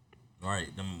too.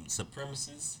 Right, them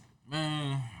supremacists.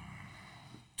 Man,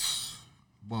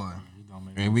 boy, It don't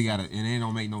make And we got and it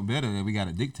don't make no better that we got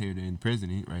a dictator in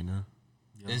president right now.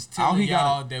 it's All telling he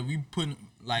y'all gotta- that we putting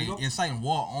like You know- inciting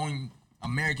war on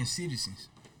American citizens.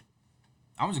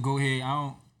 I'm just go ahead.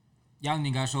 Y'all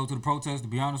ain't got to show up to the protest. To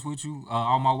be honest with you,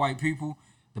 all my white people,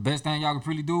 the best thing y'all can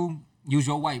really do, use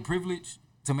your white privilege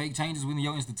to make changes within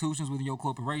your institutions, within your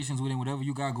corporations, within whatever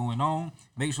you got going on.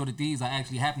 Make sure that these are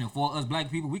actually happening for us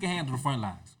black people. We can handle the front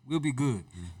lines. We'll be good.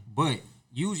 But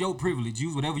use your privilege,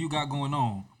 use whatever you got going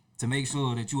on to make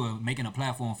sure that you are making a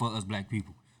platform for us black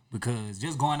people. Because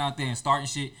just going out there and starting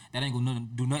shit, that ain't gonna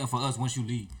do nothing for us once you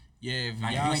leave. Yeah, if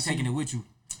Like, if y'all you ain't taking it see, with you.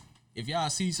 if y'all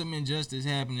see some injustice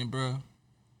happening, bro,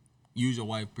 use your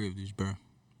white privilege, bro.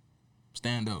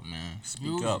 Stand up, man.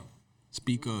 Speak up.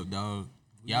 Speak up, dog.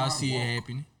 Y'all see it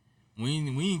happening. We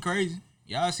ain't crazy.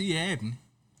 Y'all see it happening.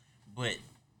 But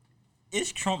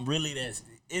is Trump really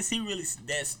is he really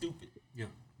that stupid? Yeah.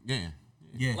 Yeah.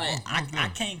 Yeah. Like I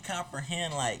can't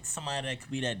comprehend like somebody that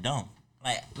could be that dumb.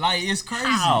 Like it's crazy.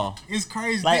 How? It's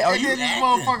crazy. Like, are and you then this acting?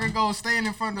 motherfucker go stand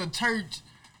in front of the church.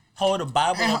 Hold the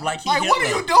Bible And, up like he like, Hitler. what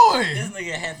are you doing? This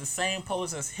nigga had the same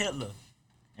pose as Hitler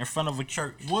in front of a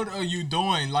church. What are you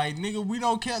doing? Like, nigga, we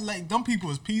don't care. Like, them people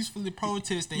was peacefully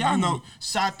protesting. Y'all You know-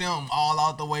 shot them all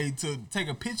out the way to take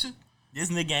a picture.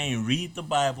 This nigga ain't read the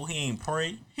Bible. He ain't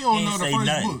pray. He don't ain't know the say first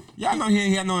nothing. book. Y'all know he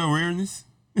ain't had no awareness.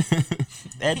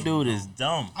 That dude is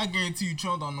dumb. I guarantee you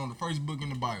Trump don't know the first book in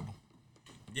the Bible.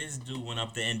 This dude went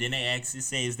up there and then they asked him,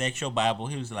 say, is that your Bible?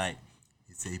 He was like,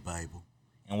 it's a Bible.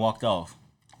 And walked off.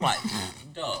 I'm like,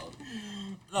 dog.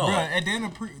 Bruh, Lord. and then the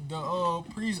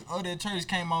priest of that church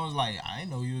came out and was like, I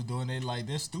didn't know you was doing that. Like,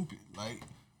 that's stupid. Like,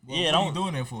 what are you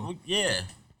doing that for? Yeah.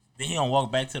 Then he don't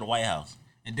walk back to the White House.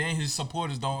 And then his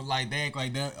supporters don't like they act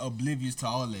like they're oblivious to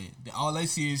all that. All they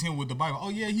see is him with the Bible. Oh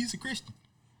yeah, he's a Christian.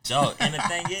 Dog, and the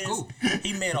thing is, Cool.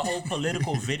 he made a whole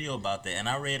political video about that. And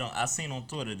I seen on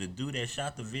Twitter, the dude that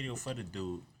shot the video for the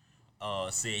dude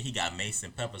said he got mace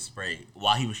and pepper spray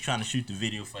while he was trying to shoot the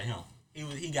video for him.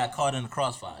 He got caught in the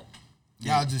crossfire.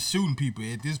 Y'all just shooting people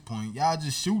at this point. Y'all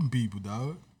just shooting people,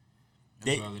 dog.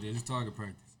 That's all it is. It's target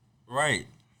practice. Right.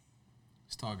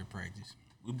 It's target practice.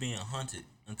 We being hunted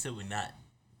until we're not.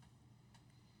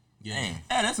 Yeah. Dang.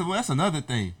 Yeah, that's another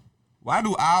thing. Why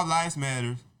do our lives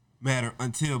matter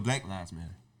until Black Lives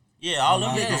Matter? Yeah, all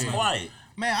them Yeah. niggas quiet.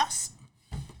 Man,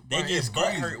 They Bro, get it's butt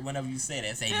crazy. hurt whenever you say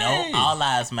that. Say Yeah. no, all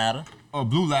lives matter. Or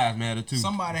Blue Lives Matter too.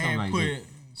 somebody Something had like put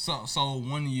that. so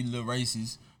one of you little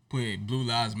racists put Blue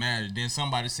Lives Matter. Then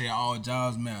somebody said all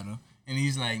jobs matter, and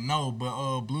he's like, no,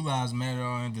 but Blue Lives Matter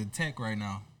are under attack right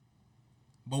now.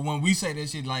 But when we say that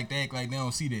shit like that, act like they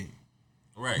don't see that.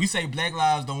 Right. We say Black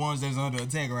lives the ones that's under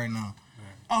attack right now.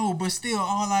 Oh, but still,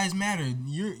 all lives matter.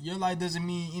 Your life doesn't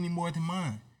mean any more than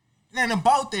mine. It ain't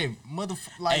about that,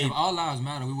 motherfucker. Like, If all lives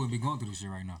matter, we wouldn't be going through this shit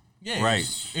right now. yeah, Right.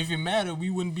 If it mattered, we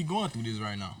wouldn't be going through this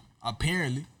right now.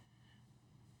 Apparently.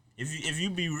 If you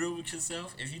be real with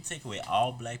yourself, if you take away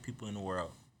all black people in the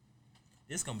world,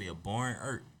 it's gonna be a boring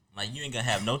earth. Like you ain't gonna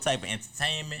have no type of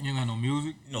entertainment, You ain't got no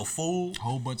music. no food.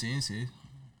 Whole bunch of incest.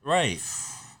 Right.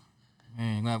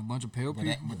 Man, you gonna have a bunch of pale But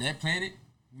people. that planet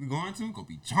we going to gonna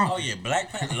be jumping. Oh yeah, Black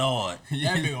Panther. Lord.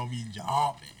 That bitch gonna be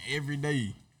jumping every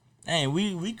day. Hey,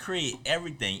 we create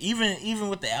everything. Even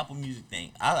with the Apple Music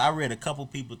thing. I read a couple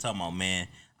people talking about, man,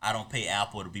 I don't pay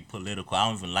Apple to be political. I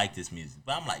don't even like this music.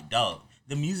 But I'm like, dog,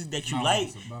 the music that you No, like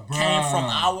it's about- came from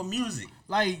Bruh. our music.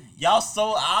 Like, Y'all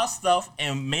sold our stuff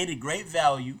and made it great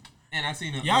value. And I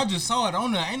seen y'all just saw it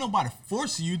on there. Ain't nobody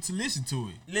forcing you to listen to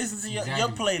it. Listen to your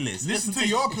Exactly. playlist. Listen to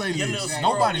your playlist. your little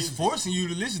squirrel Nobody's music. forcing you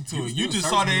to listen to You it. can You still just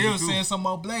search saw that it music was too. saying something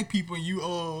about black people and you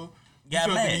Got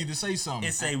felt mad. the need to say something.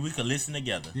 It say we could listen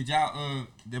together. Did y'all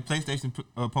the PlayStation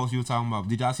post you were talking about?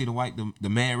 Did y'all see the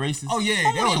mad racist? Oh yeah,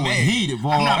 that was it was bad. heated, boy.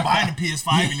 I'm not buying the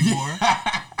PS5 anymore.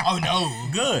 Oh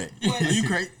no. Good. Are you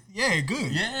crazy? Yeah,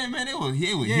 good. Yeah, man, it was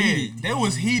heated. Yeah, that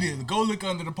was heated. Go look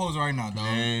under the post right now, dog.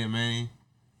 Yeah, man.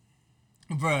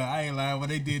 Bruh, I ain't lying. When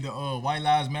they did the White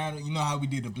Lives Matter, you know how we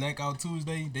did the Blackout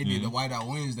Tuesday? They did the White Out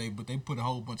Wednesday, but they put a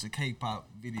whole bunch of K-pop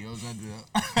videos under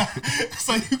there.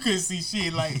 So you couldn't see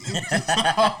shit. Like,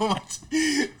 it was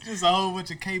just a whole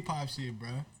bunch of K-pop shit,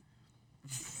 bruh.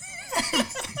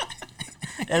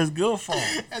 That's good for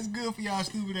 'em. That's good for y'all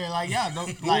stupid ass. Like, y'all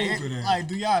don't, like,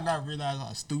 do y'all not realize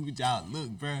how stupid y'all look,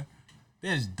 bruh?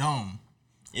 That's dumb.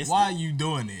 It's Why are you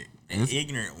doing it? the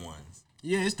ignorant ones.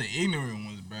 Yeah, it's the ignorant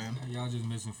ones, bruh. Y'all just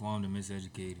misinformed and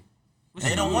miseducated.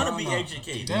 They don't want to be No.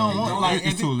 educated. They don't want, like,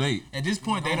 It's too late. At this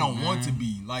point, they don't want to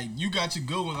be. Like, you got your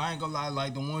good ones. I ain't gonna lie.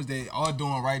 Like, the ones that are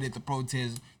doing right at the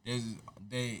protest,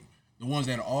 the ones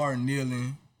that are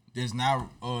kneeling, that's not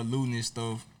looting and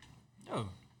stuff. Yo,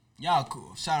 Y'all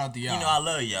cool. Shout out to y'all. You know I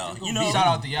love y'all. You know Shout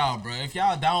out to y'all, bro. If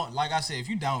y'all down, like I said, if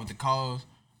you down with the cause,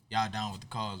 y'all down with the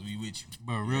cause. We with you.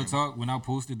 but real talk, when I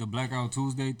posted the Blackout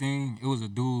Tuesday thing, it was a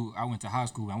dude. I went to high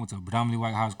school. I went to a predominantly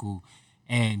white high school.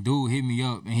 And dude hit me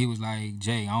up and he was like,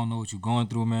 Jay, I don't know what you're going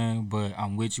through, man, but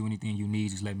I'm with you. Anything you need,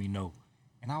 just let me know.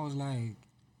 And I was like,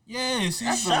 Yeah, see,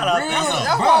 shout out to him.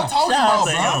 That's what I'm talking Shout out about,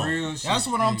 to bro. him. real shit. That's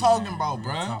what I'm Hey, talking man, about, real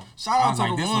bro. talk. Shout I out was to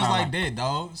like, the this ones what I like that,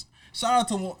 dogs. Shout out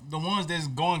to the ones that's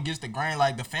going against the grain.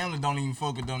 Like, the family don't even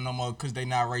fuck with them no more because they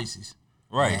not racist.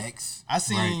 Right. I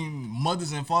seen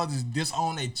mothers and fathers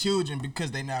disown their children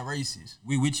because they not racist.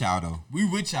 We with y'all though. We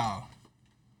with y'all.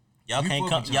 Y'all We can't fuck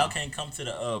come. with y'all. Y'all can't come to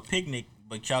the picnic,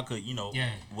 but y'all could,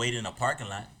 wait in a parking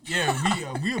lot. Yeah,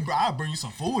 I'll bring you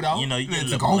some food out. You know, you get a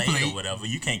Let's little go plate plate. or whatever.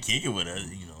 You can't kick it with us.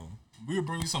 We'll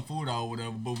bring you some food out or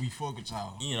whatever, but we fuck with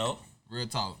y'all. Real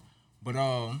talk. But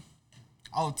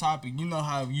off topic, you know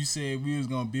how you said we was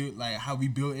gonna build, like how we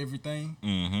built everything?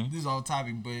 Mm-hmm. This is off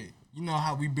topic, but you know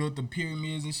how we built the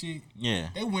pyramids and shit? Yeah.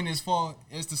 They went as far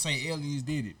as to say aliens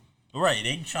did it. Right.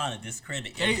 They trying to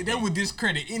discredit everything. They would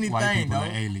discredit white anything, people though.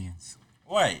 are aliens.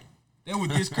 Right. They would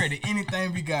discredit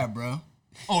anything we got, bro.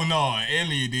 Oh no,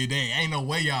 alien did that. Ain't no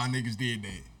way y'all niggas did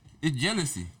that. It's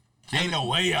jealousy. Ain't no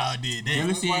way y'all did that.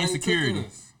 Jealousy and That's why they took insecurity.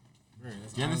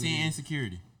 us. Jealousy and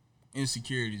insecurity.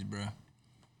 Insecurities, bro.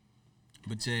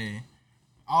 But yeah,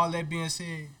 all that being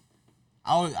said,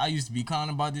 I used to be calm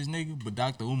about this nigga, but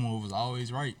Dr. Umar was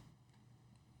always right.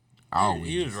 Always.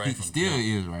 he was right He from still jump.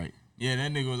 is right. Yeah,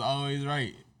 that nigga was always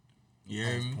right. You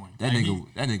hear me? That Like,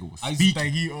 nigga was I used to speaking.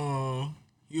 think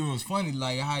he was funny,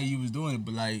 like how he was doing it,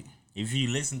 but like If you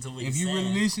listen to what if he's you saying,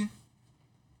 really listen,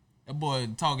 that boy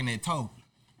talking that talk.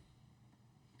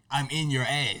 I'm in your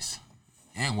ass,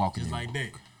 And walking just in. like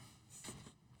that.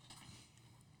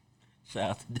 shout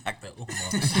out to Dr.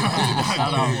 Umar.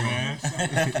 Shout out, man.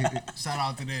 Shout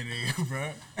out to that nigga, bro.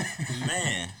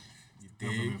 Man.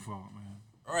 Government fault, man.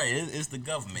 Right. It's the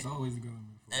government. It's always the government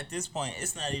fault. At this point,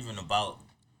 it's not even about.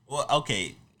 Well,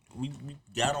 okay, we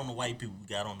got on the white people, we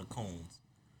got on the coons,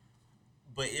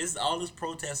 but is all this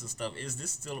protest and stuff? Is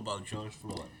this still about George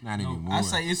Floyd? Not anymore. I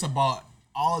say it's about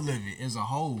all of it as a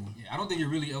whole. Yeah, I don't think it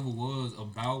really ever was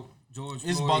about George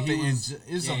It's Floyd. about He the was-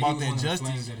 it's yeah, he about was the one of injustice.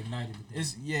 flames that ignited the thing.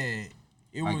 It's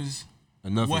it Like, was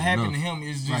enough what is happened enough. to him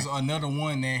is just Right. another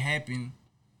one that happened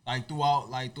throughout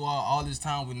all this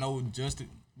time with no justice,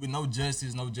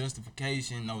 no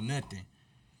justification, no nothing.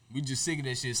 We just sick of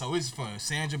that shit. So it's for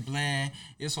Sandra Bland,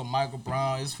 it's for Michael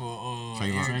Brown, it's for Trayvon.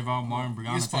 Eric- Trayvon Martin,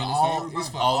 Breonna it's for Taylor, all, it's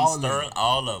for all All of Sterling, it.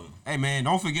 all of them. Hey man,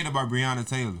 don't forget about Breonna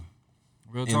Taylor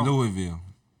Real in talk. Louisville.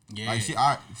 Yeah, Like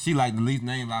she like the least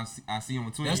name I see on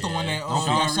Twitter. that's the one that Don't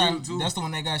got Sean shot. Reed, too. That's the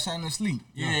one that got shot in the sleep.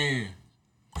 Yeah.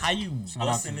 How you Shout out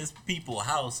bust in to- this people's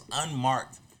house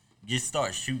unmarked, just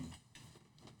start shooting,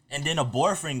 and then a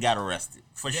boyfriend got arrested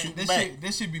for shooting back.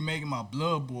 That should be making my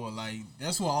blood boil. Like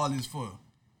that's what all this for.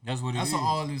 That's what it That's is. what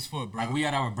all this for, bro. Like we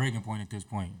at our breaking point at this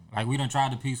point. Like we done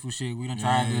tried the peaceful shit. We done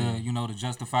tried to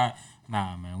justify.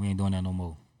 Nah, man, we ain't doing that no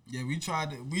more. Yeah, we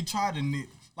tried to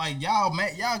like y'all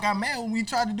got mad when we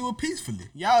tried to do it peacefully.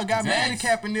 Y'all got mad at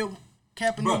Exactly.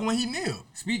 Kaepernick when he kneeled.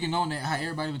 Speaking on that, how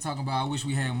everybody been talking about, I wish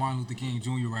we had Martin Luther King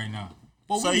Jr. right now.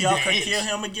 But So we need y'all the could edge. kill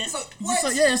him again?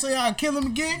 So y'all kill him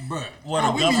again? Bruh, What, Oh,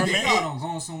 a we need government? the y'all done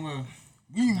gone somewhere.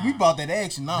 We bought that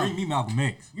action now. Bring me Malcolm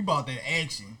X. We bought that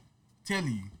action. Telling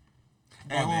you.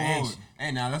 We Hey, bought whoa, that whoa. action.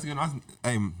 Hey, now let's get on.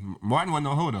 Hey, Martin wasn't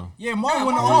no hoe though. Yeah, Martin Yeah,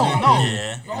 went Martin on. wasn't No.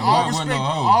 Yeah. All Martin respect, wasn't no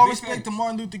hoe. all Big respect facts. to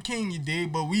Martin Luther King, you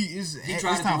did, but He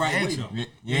tried it the right way, though.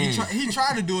 Yeah, he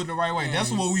tried to do it the right way.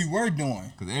 That's what we were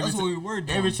doing. Cause That's what we were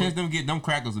doing. every chance them get them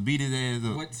crackers to beat his ass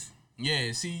up. What?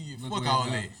 Yeah, see, Look fuck where all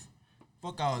it that. goes.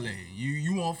 Fuck all that.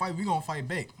 You want to fight? We gonna fight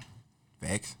back.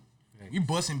 Facts. We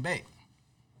busting back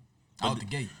out the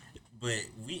gate. But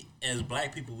we, as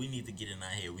black people, we need to get in our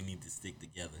head. We need to stick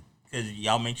together. Because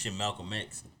y'all mentioned Malcolm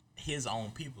X. His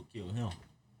own people killed him.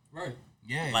 Right.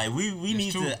 Yeah, Like, we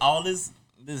need true. to, all this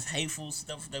hateful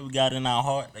stuff that we got in our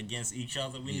heart against each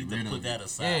other, we need rid to of put it. that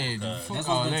aside. yeah. because Fuck That's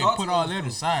all what's been that. taught Put to all us, that though.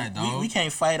 aside, dog. we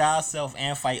can't fight ourselves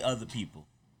and fight other people.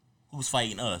 Who's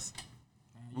fighting us?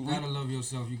 You gotta love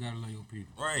yourself. You gotta love your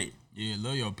people. Right. Yeah,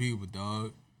 love your people,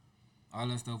 dog. All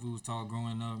that stuff we was taught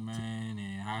growing up, man,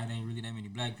 and how it ain't really that many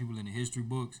black people in the history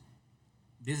books.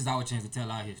 This is our chance to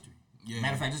tell our history. Yeah.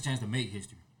 Matter of fact, this is a chance to make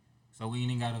history. So we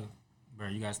ain't gotta, bro.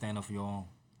 You gotta stand up for your own.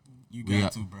 You We got are-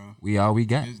 to, bro. We all we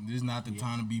got. This not the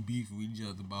time to be beefing with each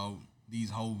other about these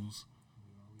hoes.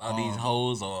 All these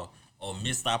hoes or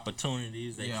missed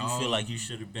opportunities that Yeah, you all feel like you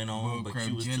should have been on, but bullcrap,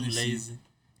 you was too jealousy. lazy.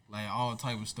 Like all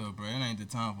type of stuff, bro. It ain't the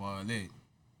time for all that.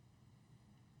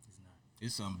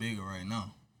 It's something bigger right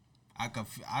now. I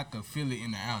could feel it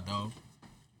in the air, dog.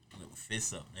 Little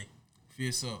fists up, nigga.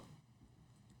 Fist up.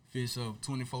 Fist up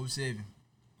 24/7.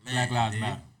 Black Lives Yeah.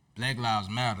 Matter. Black lives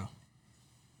matter.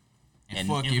 And, And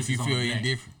fuck if you emphasis on feel black.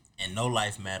 indifferent. And no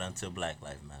life matter until Black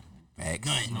Life Matter. Facts.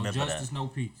 No Remember justice, that. no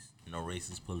peace. No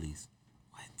racist police.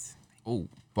 Oh,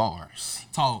 bars.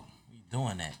 Talk. We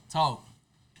doing that. Talk.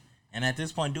 And at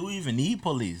this point, do we even need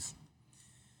police?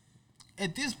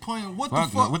 At this point, what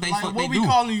Fuck, the fuck? what they like, fuck what they we do?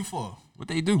 calling you for? What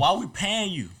they do? Why we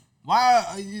paying you?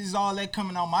 Why is all that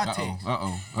coming out my Uh text?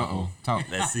 oh. Talk.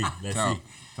 Let's see. Let's Talk. see.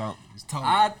 Talk. It's talk.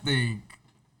 I think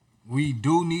we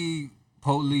do need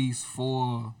police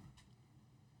for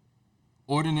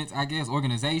ordinance, I guess,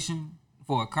 organization,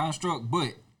 for a construct,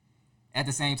 but at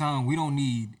the same time, we don't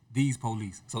need these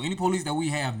police. So any police that we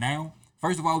have now,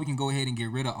 first of all, we can go ahead and get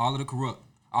rid of all of the corrupt,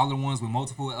 all of the ones with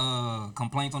multiple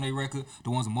complaints on their record, the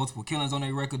ones with multiple killings on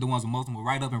their record, the ones with multiple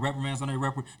write-up and reprimands on their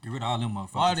record. Get rid of all them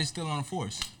motherfuckers. Why are they still on the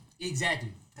force?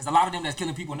 Exactly. Because a lot of them that's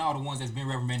killing people now are the ones that's been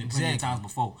reprimanded plenty of Exactly. times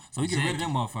before. So we get rid of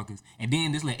them motherfuckers. And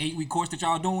then this little 8-week course that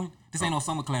y'all doing, this ain't no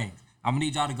summer class. I'm gonna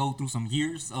need y'all to go through some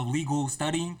years of legal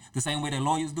studying the same way that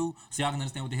lawyers do, so y'all can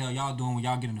understand what the hell y'all doing when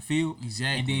y'all get in the field.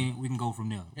 Exactly. And then we can go from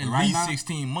there. At But right least now,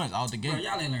 16 months out the bro, gate.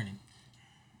 y'all ain't learning.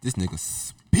 This nigga At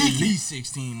speaking. least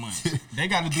 16 months. They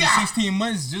got to do 16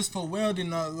 months just for welding,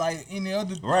 like any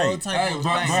other Right. type Hey, of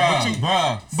bruh, thing.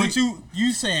 bruh. But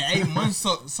you saying 8 months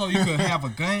so you could have a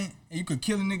gun and you could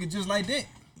kill a nigga just like that?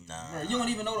 Nah. Bro, you don't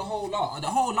even know the whole law. The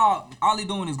whole law, all they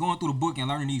doing is going through the book and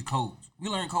learning these codes. We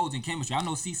learn codes in chemistry. I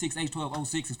know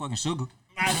C6H12O6 is fucking sugar.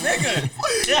 My nigga.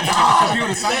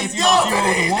 Computer science, you know,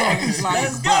 the one. It's like,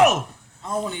 Let's bruh, go. I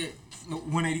don't want to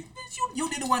 180. Bitch, you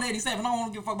did the 187. I don't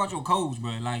want to give a fuck about your codes,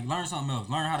 bro. Like, learn something else.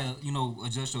 Learn how to,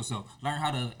 adjust yourself. Learn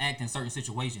how to act in certain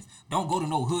situations. Don't go to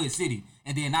no hood city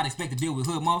and then not expect to deal with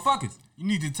hood motherfuckers. You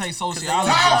need to take They sociology or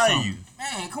tired of something. you.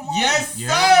 Man, come on. Yes,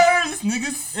 Yeah. sir. This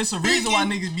nigga. It's a reason why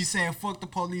niggas be saying fuck the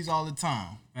police all the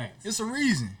time. Facts. It's a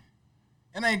reason.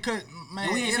 It ain't cut,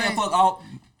 man. We ain't it saying ain't- fuck all.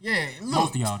 Yeah, look.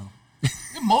 Most of y'all though.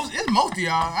 It's most of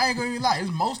y'all. I ain't gonna even lie.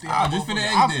 It's most of y'all. I just finna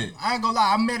motherfuckers. ask that. I ain't gonna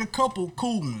lie. I met a couple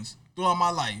cool ones throughout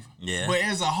my life. Yeah. But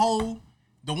as a whole,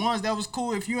 The ones that was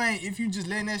cool, if you just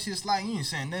letting that shit slide, you ain't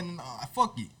saying nothing.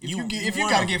 Fuck it. If you one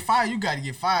gotta of get fired, you gotta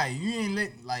get fired. You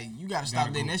ain't you gotta stop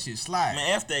letting that shit slide.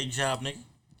 Man, F that job, nigga.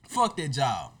 Fuck that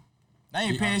job. They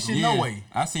ain't paying shit no way.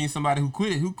 I seen somebody who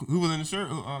quit. Who was in the shirt?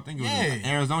 I think it was in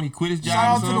Yeah. Arizona. He quit his job. Shout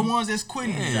out or to the something. ones that's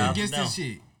quitting Yeah. against Jobs this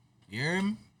shit. You hear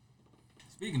me?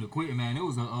 Speaking of quitting, man, there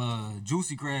was a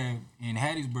Juicy Crab in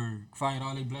Hattiesburg fired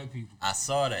all they black people. I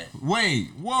saw that. Wait,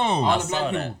 whoa. All the saw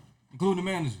black that. people, including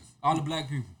the managers. All the black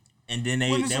people. And then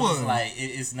they When this was was? like,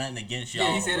 it's nothing against y'all.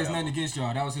 Yeah, he said or it's nothing whatever. against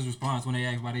y'all. That was his response when they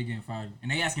asked why they getting fired. And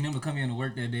they asking him to come in to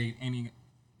work that day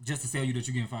just to tell you that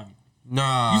you're getting fired.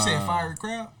 Nah. You said fiery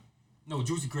crowd? No,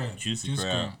 Juicy Crab. Juicy Juice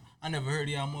crowd. crowd. I never heard of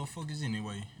y'all motherfuckers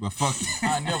anyway. But fuck it.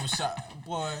 I never shot.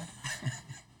 Boy.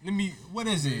 What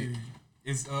is it?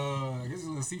 It's I guess it's a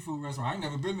little seafood restaurant. I ain't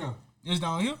never been there. It's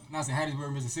down here? No, it's in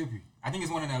Hattiesburg, Mississippi. I think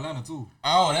it's one in Atlanta too.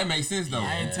 Oh, that makes sense though.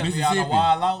 I ain't telling y'all Mississippi, to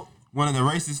wild out. one of the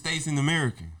racist states in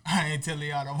America. I ain't telling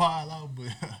y'all to wild out,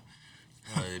 but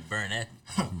Burn that.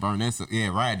 Burn that sucker. Yeah,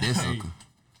 right. That hey, sucker.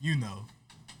 you know.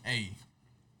 Hey,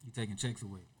 You taking checks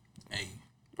away. hey.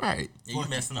 Right. Yeah, you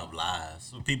messing up lives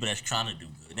for people that's trying to do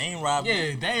good. They ain't robbing Yeah,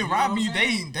 you. they ain't know robbing what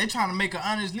you. I'm They trying to make an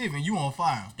honest living. You on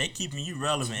fire. They keeping you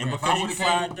relevant. And Bruh, if I because you would've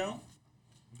fired came- them,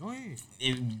 Go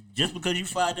ahead. just because you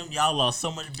fired them, y'all lost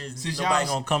so much business. Since Nobody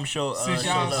y'all- gonna come show Since show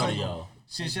y'all love to say, y'all.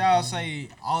 since y'all say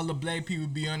all the black people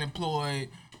be unemployed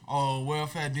or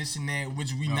welfare, this and that,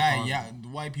 which we not. Y'all, the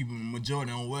white people,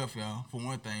 majority on welfare for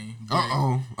one thing.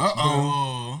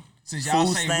 Since y'all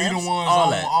Food say stamps, we the ones all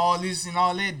on that. all this and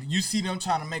all that, you see them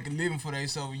trying to make a living for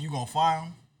themselves, you gonna fire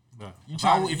them?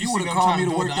 If you would've called me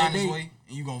to work that day-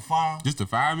 and you gonna fire them? Just to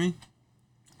fire me?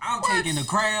 I'm taking the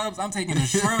crabs. I'm taking the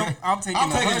shrimp. I'm taking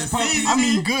the taking hush the puppies. seasoning. I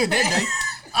mean, good that day.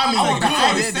 I mean, I want good the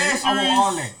that accessories. day. I want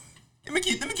all that. Let me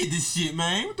get this shit,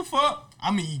 man. What the fuck? I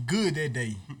mean, good that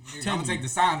day. I'm gonna take the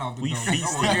sign off the We door.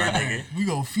 feasting, my nigga. We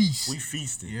gonna feast. We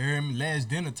feasting. You hear me? Last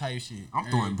dinner type shit. I'm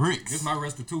throwing bricks. This is my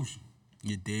restitution.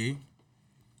 You dig?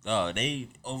 Oh, they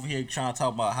over here trying to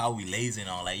talk about how we lazy and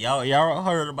all that. Y'all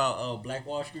heard about Black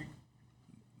Wall Street?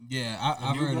 Yeah,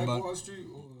 I've You heard Black about. Wall Street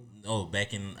or Oh,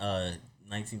 back in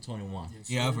 1921.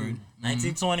 Yeah, I've heard.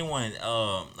 1921,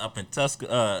 up in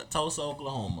Tulsa,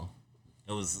 Oklahoma.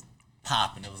 It was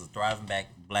popping. It was a thriving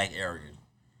black area.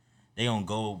 They gonna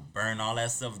go burn all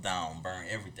that stuff down, burn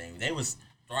everything. They was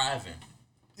thriving.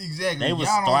 Exactly. They was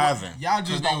y'all don't thriving. Like, y'all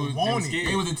just They don't was want scared. it.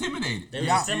 They was intimidated. They was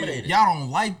Y'all, intimidated. y'all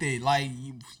don't like that. Like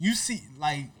you see,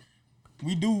 like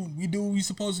we do what we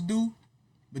supposed to do,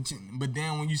 but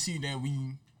then when you see that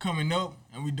we coming up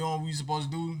and we doing what we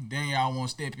supposed to do, then y'all want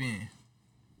to step in.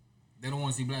 they don't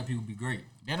want to see black people be great.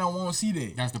 They don't want to see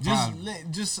that. That's the just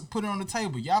problem. Just put it on the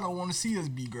table. Y'all don't want to see us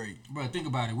be great. Bro, think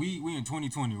about it. We in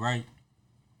 2020, right?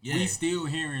 Yeah. We still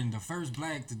hearing the first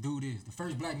black to do this, the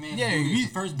first black man Yeah, to do this, we,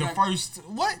 the first the black. first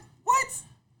what? What?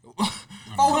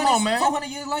 Come on, man. 400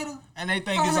 years later. And they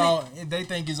think it's all. They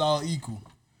think it's all equal.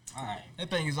 All right, They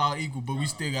think it's all equal, but we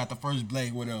still got the first black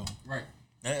whatever. right.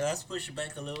 Let's push it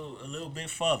back a little bit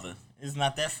further. It's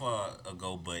not that far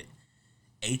ago, but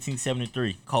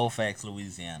 1873, Colfax,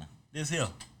 Louisiana. This here.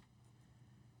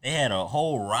 They had a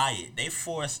whole riot. They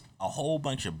forced a whole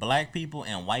bunch of black people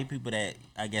and white people that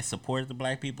I guess supported the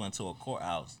black people into a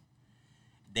courthouse.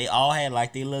 They all had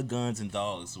like their little guns and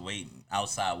dogs waiting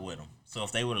outside with them. So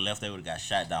if they would have left, they would have got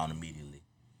shot down immediately.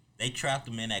 They trapped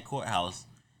them in that courthouse,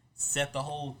 set the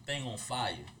whole thing on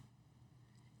fire.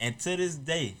 And to this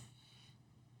day,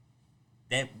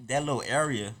 that little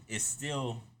area is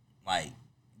still like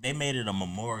they made it a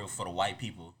memorial for the white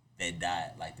people that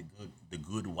died, like the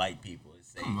good white people.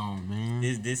 Say, Come on, man.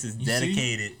 this is see?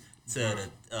 dedicated to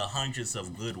the hundreds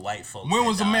of good white folks. When that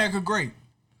was died. America great?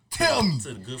 Tell me.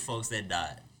 To the good folks that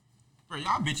died. Bro,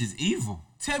 y'all bitches evil.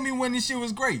 Tell me when this shit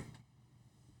was great.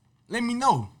 Let me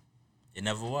know. It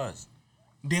never was.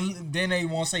 Then they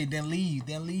won't say then leave.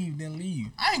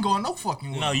 I ain't going no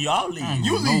fucking way. No, y'all leave.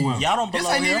 You leave. Y'all don't This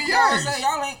belong ain't here. even yours.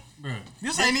 Y'all ain't. Bro,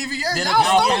 This ain't even yours. then Y'all y'all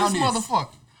stole found this this.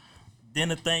 motherfucker. Then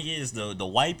the thing is, the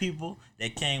white people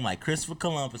that came, like Christopher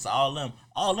Columbus, all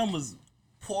them was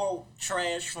poor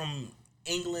trash from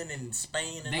England and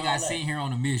Spain and they all got that. sent here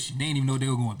on a mission. They didn't even know they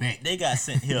were going back. They got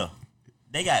sent here.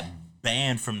 They got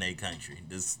banned from their country.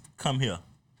 Just come here.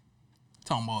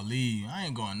 Talking about leave. I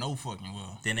ain't going no fucking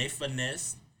well. Then they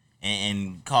finesse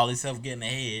and call themselves getting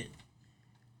ahead.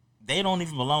 They don't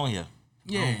even belong here.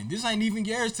 Yeah, this ain't even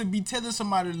yours to be telling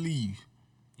somebody to leave.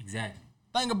 Exactly.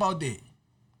 Think about that.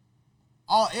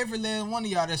 Every last one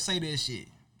of y'all that say that shit.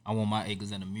 I want my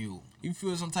acres and a mule. You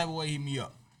feel some type of way, hit me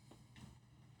up.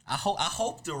 I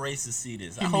hope the racists see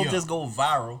this. I Hit me hope up. this go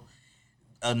viral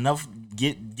enough.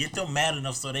 Get them mad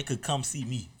enough so they could come see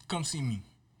me. Come see me.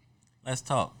 Let's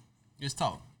talk. Just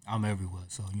talk. I'm everywhere,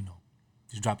 so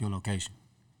just drop your location.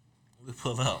 We'll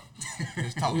pull up.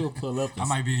 Just talk. We'll pull up. I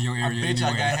might be in your I area bet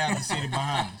anyway. I got half the city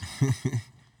behind us.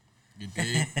 You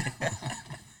dig?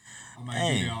 I might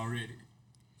Hey. be there already.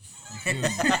 You feel me?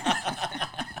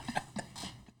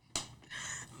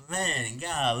 Man,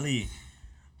 golly.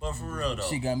 But for real though,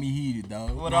 She got me heated,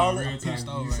 dog. With all the- real time, pissed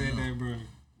off you right said now. that, bro.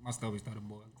 My stomach started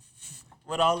boiling.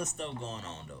 with all this stuff going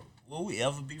on though, will we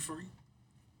ever be free?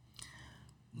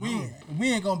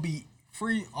 We ain't gonna be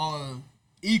free or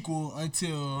equal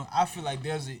until I feel like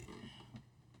there's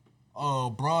a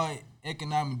broad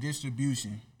economic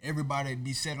distribution. Everybody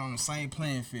be set on the same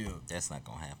playing field. That's not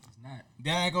gonna happen. It's not.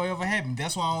 That ain't gonna ever happen.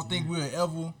 That's why I don't think we'll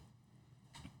ever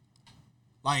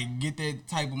like get that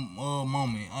type of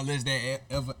moment unless that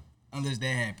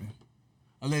happen.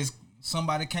 Unless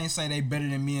somebody can't say they better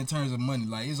than me in terms of money.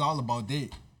 Like it's all about that.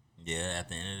 Yeah, at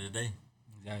the end of the day.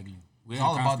 Exactly. We It's had a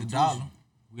all about the constitution. dollar.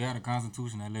 We had a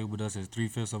constitution that labeled us as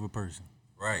 3/5 of a person.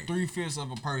 Right. 3/5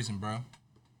 of a person, bro.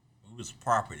 It was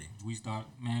property. We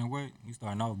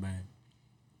starting off bad.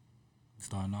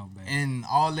 And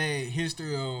all that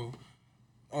history of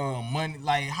money,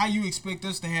 like how you expect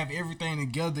us to have everything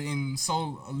together in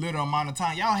so little amount of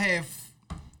time? Y'all have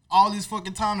all this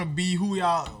fucking time to be where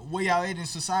y'all at in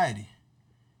society,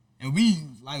 and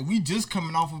we just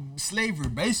coming off of slavery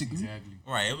basically. Exactly.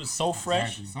 Right. It was so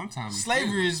fresh Exactly. Sometimes it's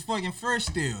Slavery is fucking fresh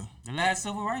still, The last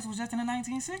civil rights was just in the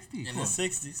 1960s. in the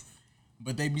 60s.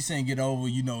 but they be saying get over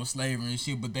slavery and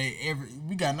shit. But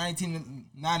we got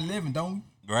 9/11, don't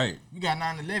we? Right. We got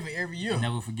 9/11 every year.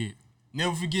 Never forget.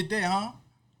 Never forget that, huh?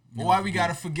 But why we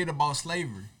gotta forget about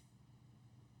slavery?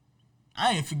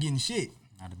 I ain't forgetting shit.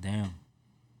 Not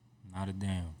a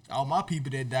damn. All my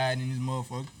people that died in this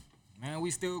motherfucker. Man,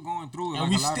 we still going through it. And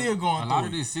we a lot still going A lot through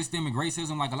of it. this systemic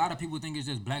racism, like a lot of people think it's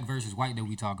just black versus white that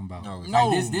we talking about. No, Like,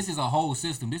 No. this is a whole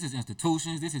system. This is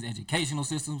institutions. This is educational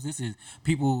systems. This is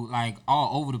people like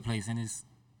all over the place, and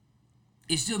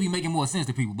it should be making more sense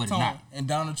to people, but it's not. And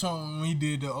Donald Trump, when he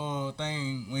did the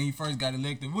thing when he first got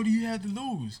elected, what do you have to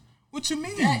lose? What you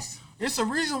mean? Yes. It's a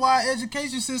reason why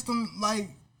education system, like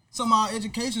some of our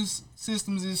education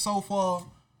systems, is so far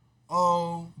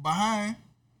behind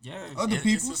Yeah. other It's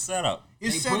people. a setup.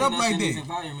 It's They set putting up us like in these that.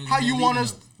 environments How and you they want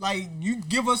leaving us? Like you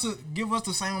give us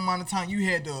the same amount of time you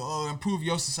had to improve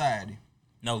your society.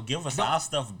 No, give us our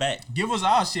stuff back. Give us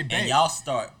our shit back. And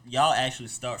y'all actually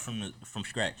start from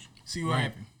scratch. See what Right.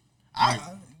 happened. I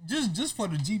just for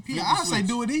the GP, Flip the I say switch.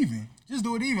 do it even. Just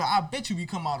do it even. I bet you we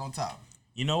come out on top.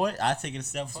 You know what? I take it a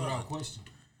step further. Without question.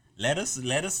 Let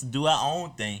us do our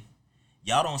own thing.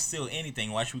 Y'all don't steal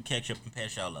anything. Watch we catch up and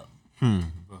pass y'all up.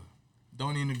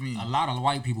 Don't intervene. A lot of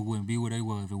white people wouldn't be where they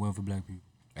were if it weren't for black people.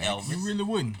 Elvis, You really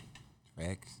wouldn't.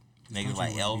 facts. niggas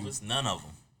like Elvis, none of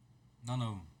them. None of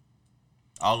them.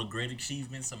 All the great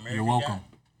achievements America You're welcome. got,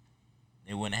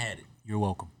 they wouldn't have had it. You're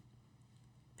welcome.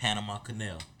 Panama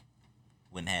Canal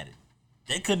wouldn't have had it.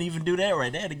 They couldn't even do that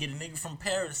right. They had to get a nigga from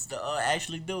Paris to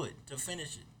actually do it, to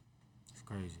finish it. It's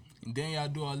crazy. And then y'all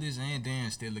do all this and then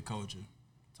steal the culture.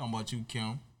 Talking about you,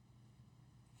 Kim.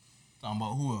 Talking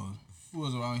about who else? Who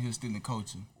else around here stealing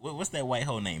culture? What's that white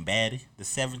hoe name? Baddie? The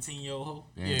 17-year-old hoe?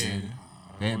 Yeah.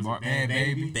 Bad Bar- Bad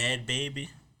baby. Bad baby.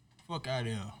 Fuck out of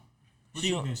here. She,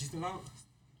 She still out?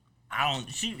 I don't.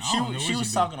 She I don't know she what was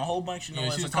she talking a whole bunch of Yeah,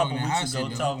 noise she a was couple talking that weeks hot ago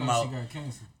shit, talking I thought about she got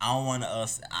cancer. I don't want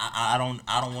us. I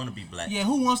don't want to be black. Yeah,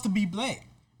 who wants to be black?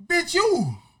 Bitch,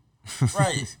 you.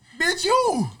 Right. Bitch,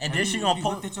 you. And then she gonna You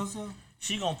post. looked at yourself?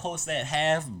 She gonna post that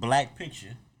half black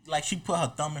picture. Like she put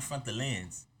her thumb in front of the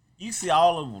lens. You see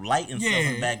all the light and stuff in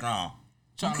Yeah. the background.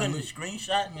 You Tryna couldn't look-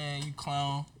 screenshot? Man, you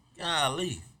clown.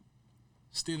 Golly.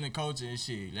 Stealing culture and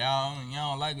shit. Y'all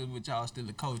don't like it, but y'all steal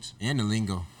the culture. and the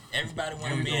lingo. Everybody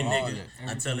want to we be a go, all nigga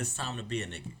that. until it's time to be a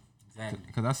nigga.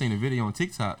 Exactly. Cause I seen a video on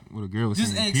TikTok where a girl was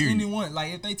Just saying ask period. anyone.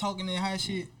 Like, if they talking that high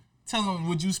shit, tell them,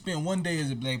 would you spend one day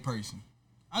as a black person?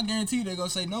 I guarantee you they gonna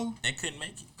say no. They couldn't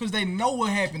make it. Because they know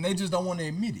what happened. They just don't want to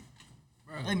admit it.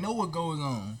 They know what goes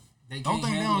on. They Don't can't think they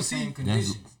handle don't the same see.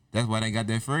 conditions. That's why they got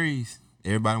that phrase.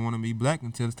 Everybody want to be black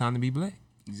until it's time to be black.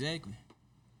 Exactly.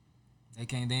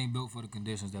 They ain't built for the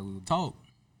conditions that we would Talk.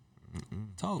 They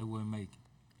Talk. wouldn't make it.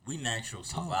 We natural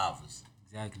survivors.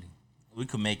 Exactly. We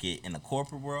could make it in the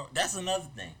corporate world. That's another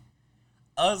thing.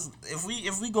 Us,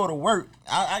 if we go to work,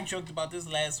 I joked about this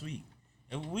last week.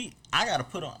 I gotta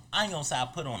put on. I ain't gonna say I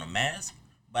put on a mask,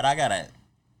 but I gotta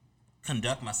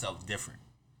conduct myself different.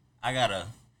 I gotta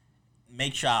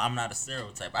make sure I'm not a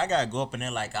stereotype. I gotta go up in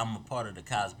there like I'm a part of the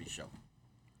Cosby Show.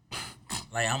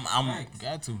 Like I'm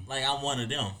Got to. like I'm one of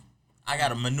them. I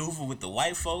gotta maneuver with the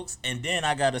white folks, and then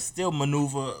I gotta still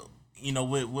maneuver, you know,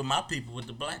 with my people, with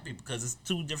the black people, because it's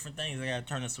two different things. I gotta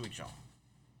turn the switch on.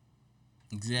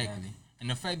 Exactly. And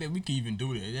the fact that we can even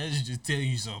do that, that should just tell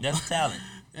you something. That's talent.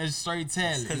 That's straight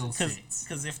talent.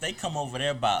 Because if they come over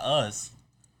there by us,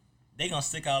 they gonna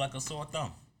stick out like a sore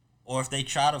thumb. Or if they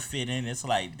try to fit in, it's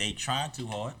like they trying too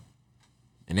hard.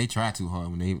 And they try too hard.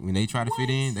 When they try to fit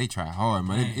in, they try hard,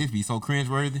 man. It be so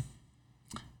cringeworthy.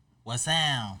 What's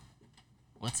down?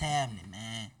 What's happening,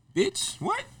 man? Bitch,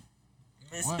 what?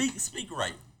 Man, What? speak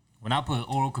right. When I put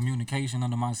oral communication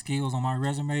under my skills on my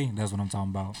resume, that's what I'm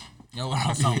talking about. Yo, what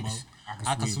I'm talking about?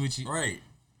 I can switch. switch it. Right.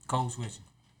 Code switching.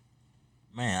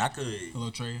 Man, I could. Hello,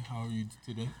 Trey. How are you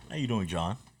today? How you doing,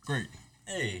 John? Great.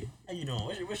 Hey, how you doing?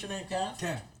 What's your name, Cal?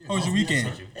 How was your weekend?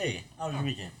 Hey, how was your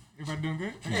weekend? Everybody doing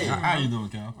good? Hey, How you doing,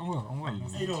 Cal? I'm well.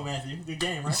 how you doing, Matthew? Good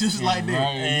game, right? Just like that.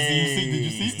 Hey. Did you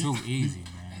see? It's too easy,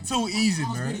 man. Too easy,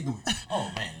 man.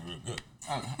 Oh man, real good.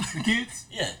 The kids?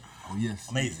 Yeah, Oh, yes.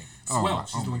 amazing. Swell.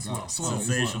 She's doing swell.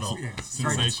 Sensational. Yeah,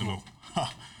 Sensational.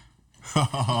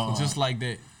 Just like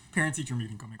that. Parent teacher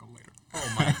meeting coming up later.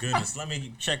 Oh my goodness. Let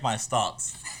me check my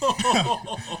stocks.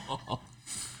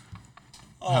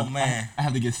 Oh man. I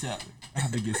have to get Sally.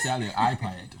 An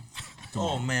iPad.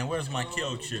 Oh man, where's my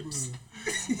kale chips?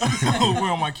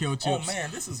 Where are my kill Oh chips? man,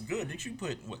 this is good. Did you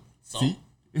put what? Salt? See?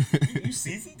 You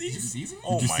seasoned these? You season?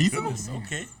 Oh Did you my season goodness. them?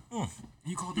 Okay.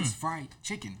 You call this fried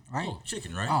chicken, right? Oh,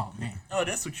 chicken, right? Oh, man. Oh,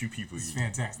 that's what you people It's eat.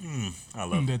 fantastic. I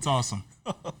love it. That's awesome.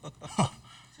 Shut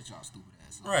y'all stupid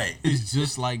ass up. Right. It's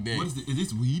just like that. What is this? Is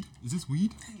this weed? Is this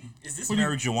weed? Is this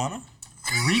marijuana?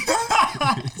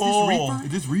 Oh,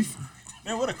 is this reef?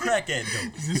 Man, what a crack at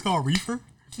though. Is this called reefer?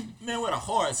 Man, where the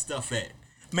hard stuff at?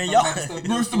 Man, y'all.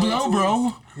 Where's the blow,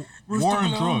 bro? War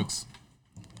on drugs.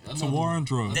 It's a war on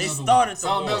drugs. They started the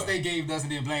Something else war. they gave us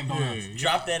and then blamed on us.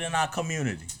 Drop that in our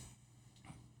community.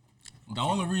 The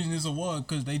only reason it's a war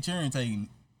because they cherry taking.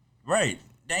 Right.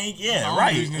 They ain't, yeah, No,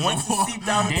 right. business Once on- it seeped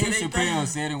down into Dave their Chappelle thing.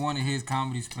 said in one of his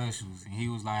comedy specials, and he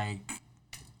was like,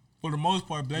 For the most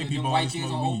part, black them people white always kids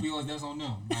smoke on weed. opioids, that's on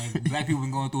them. Like, black people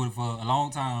been going through it for a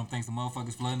long time thanks to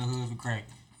motherfuckers flooding the hoods with crack.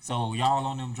 So y'all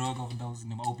on them drug overdoses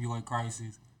and them opioid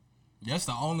crises. That's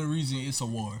the only reason it's a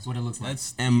war. That's what it looks like.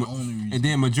 That's And, the only reason. and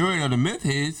then majority of the meth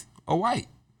heads are white.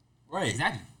 Right.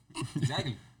 Exactly.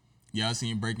 Exactly. Y'all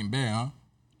seen Breaking Bad, huh?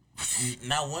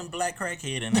 Not one black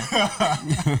crackhead in there. That's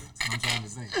what I'm trying to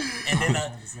say. And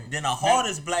then the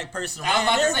hardest black person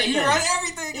ran everything.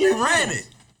 everything. He ran it.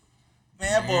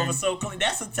 Man, that boy was so clean.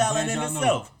 That's a talent in Glad y'all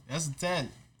itself. That's a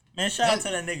talent. Man, shout out to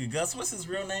that nigga Gus. What's his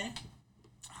real name?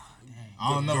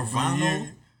 I don't know. Gravano?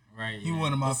 But Right. he yeah.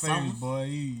 one of my Or something. favorites, boy.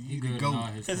 He good the in GOAT. all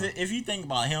his Because stuff. if you think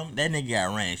about him, that nigga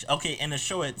got range. Okay, in the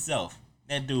show itself,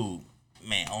 that dude,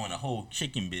 man, owned a whole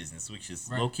chicken business, which is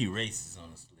Right. low key racist,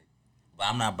 honestly. But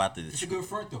I'm not about to. It's a good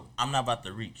front though. I'm not about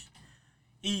to reach.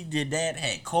 He did that.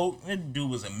 Had coke. That dude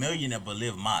was a millionaire, but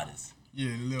lived modest. Yeah,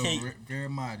 the little, Okay. very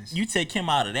modest. You take him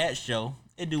out of that show,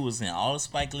 that dude was in all the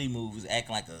Spike Lee movies,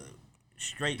 acting like a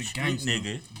straight The street gangster.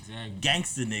 nigga, Exactly.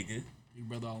 gangster nigga. Big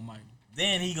brother almighty.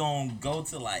 Then he gonna go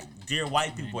to like Dear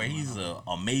White People, where he's an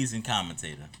amazing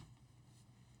commentator.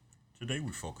 Today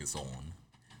we focus on,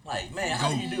 like, man, how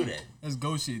do you do that? That's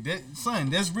GOAT shit. That son,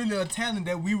 that's really a talent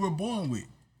that we were born with.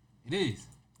 It is.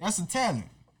 That's a talent.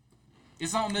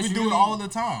 It's something that We you do really, it all the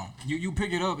time. you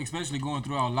pick it up, especially going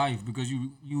throughout life, because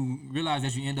you realize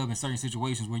that you end up in certain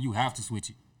situations where you have to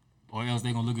switch it, or else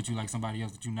they gonna look at you like somebody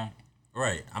else that you not.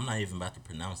 Right, I'm not even about to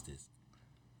pronounce this.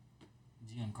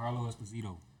 Giancarlo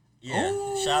Esposito. Yeah,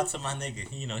 shout out to my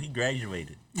nigga. You know, he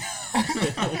graduated.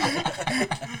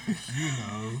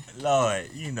 Lord,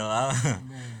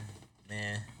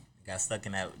 man, got stuck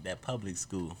in that public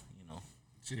school. You know,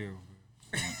 Chill.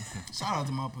 Shout out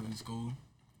to my public school.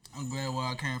 I'm glad where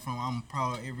I came from. I'm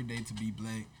proud every day to be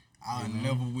black. I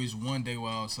never wish one day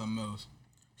where I was something else.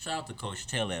 shout out to Coach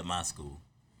Taylor at my school.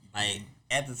 Like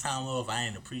at the time of, I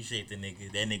didn't appreciate the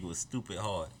nigga. That nigga was stupid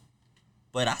hard.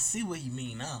 But I see what you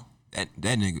mean now. That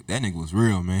nigga was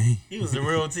real, man. He was a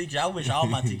real teacher. I wish all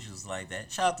my teachers was like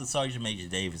that. Shout out to Sergeant Major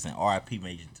Davis and RIP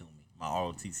Major Toomey, my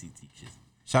ROTC teachers.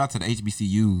 Shout out to the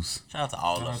HBCUs. Shout out to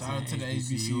all of them. Shout out to the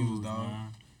HBCUs, dog. man.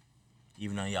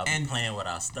 Even though y'all be And- playing with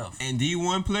our stuff. And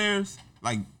D1 players,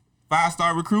 like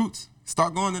 5-star recruits,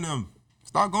 start going to them.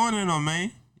 Start going to them,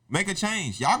 man. Make a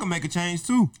change. Y'all can make a change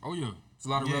too. Oh yeah, it's a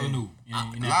lot of Yeah. revenue. In A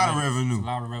lot of athletics. revenue. It's a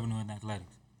lot of revenue in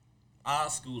athletics. Our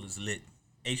school is lit.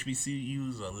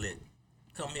 HBCUs are lit.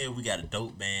 Come here, we got a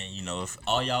dope band. You know, if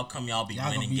all y'all come, y'all be Y'all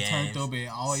gonna winning be games. turned up at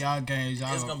all y'all games.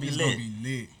 Y'all It's gonna be it's lit. Gonna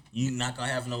be lit. You not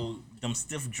gonna have no them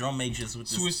stiff drum majors with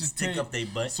the Switch the stick up their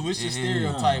butt. Switch the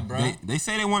stereotype, bro. They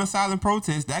say they want a silent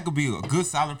protest. That could be a good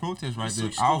silent protest right there.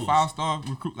 Switch All schools. 5-star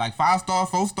recruit, like 5-star,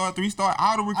 4-star, 3-star,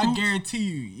 all the recruits. I guarantee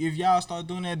you, if y'all start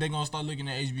doing that, they're gonna start looking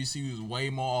at HBCUs way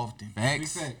more often.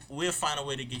 Facts. We'll find a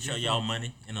way to get y'all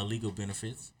money and illegal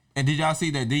benefits. And did y'all see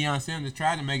that Deion Sanders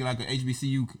tried to make it like an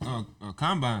HBCU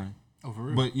combine? Oh, for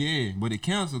real? But it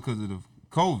canceled because of the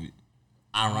COVID.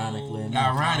 Ironically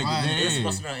enough. Ironically, It's yeah.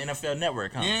 supposed to be on NFL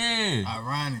Network, huh? Yeah,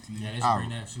 Ironically, Yeah,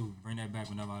 they should bring that back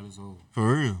whenever all this over.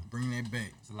 for real. bring that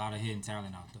back. There's a lot of hidden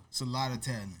talent out there. It's a lot of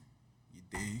talent. You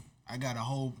dig? I got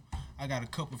a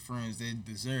couple friends that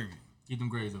deserve it. Keep them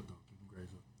grades up, though. Keep them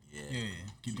grades up. Yeah. Yeah,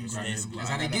 keep them It's grades basically- That's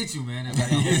up. how they get you, man. That's how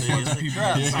they get It's you. a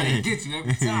trap. That's how they get you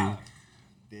every time.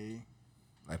 Dig?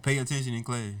 Like pay attention in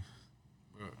class.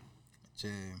 Yeah.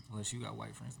 Unless you got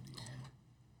white friends to be on.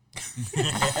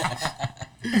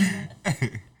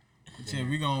 Yeah,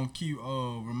 we gonna keep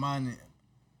reminding.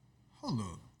 Hold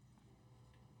up,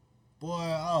 boy.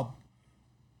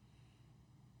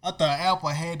 I thought Apple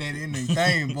had that in the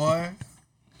thing, boy.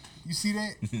 You see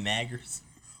that? Naggers.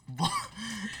 Boy,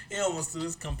 He almost threw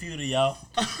his computer, y'all.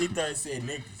 He thought it said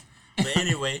niggas. But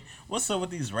anyway, what's up with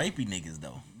these rapey niggas,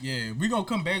 though? yeah, we gonna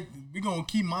come back. We gonna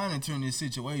keep monitoring this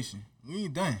situation. We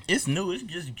ain't done. It's new. It's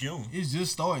just June. It's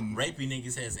just starting. Rapey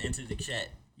niggas has entered the chat.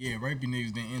 Yeah, rapey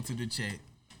niggas done enter the chat.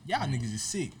 Y'all niggas is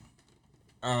sick.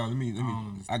 Let me.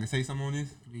 I can say something on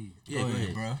this. Please. Yeah, go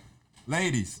ahead. bro.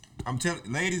 Ladies, I'm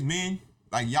telling, ladies, men,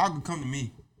 like y'all can come to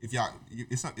me if y'all,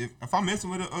 if I'm messing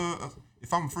with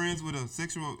if I'm friends with a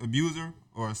sexual abuser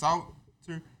or assaulter,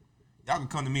 y'all can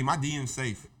come to me. My DM's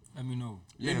safe. Let me know.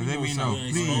 Yeah, let me know,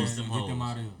 Yeah, please. expose them Get them hoes.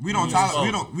 out of here. We don't Yeah.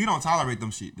 tolerate. We don't tolerate them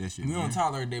shit. That shit. We man. don't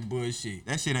tolerate that bullshit.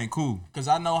 That shit ain't cool. Cause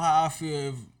I know how I feel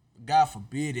if God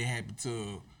forbid it happened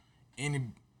to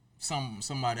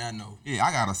somebody I know. Yeah,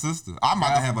 I got a sister. I'm about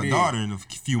God to have a forbid. daughter in a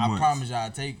few I months. promise you I'll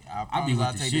be take with the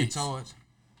that shits. charge.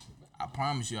 I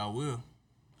promise you I will.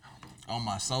 On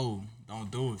my soul. Don't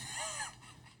do it.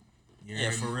 You Yeah,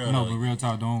 heard for me? real. No, though. but real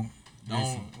talk, don't.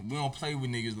 We don't play with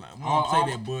niggas like we don't all,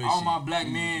 play that bullshit. all my black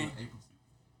men,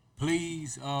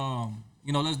 please,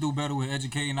 let's do better with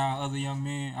educating our other young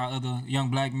men, our other young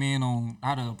black men on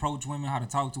how to approach women, how to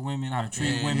talk to women, how to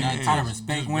treat women, how to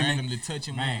respect just women. randomly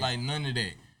touching Man. like none of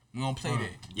that. We don't play that.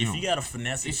 If you got a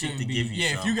finesse It shit to shouldn't be- give you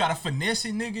Yeah, if you got a finesse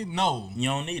it, nigga, no, you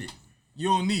don't need it. you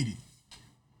don't need it.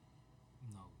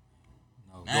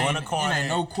 Go in the Ain't- corner. it ain't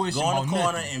no question Go in the about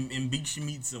corner nothing. and beat your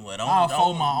meat somewhere. Don't, I'll don't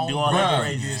fold my own do all bruh that and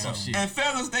crazy do stuff. some shit. And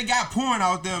fellas, they got porn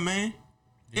out there, man.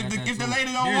 If got the that if the too.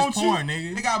 lady don't There's want porn, you,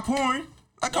 nigga. they got porn.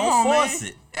 Like, come Don't on, force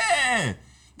man. it. Yeah,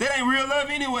 that ain't real love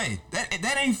anyway.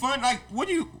 That ain't fun. Like, what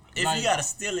do you? If Like- you gotta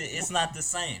steal it, it's not the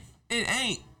same. It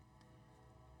ain't.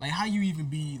 Like how you even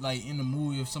be like in the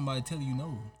mood if somebody tell you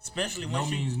no? Especially No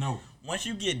once means you no. once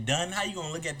you get done, how you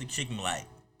gonna look at the chick and be like,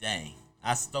 dang,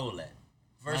 I stole that.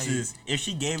 Versus if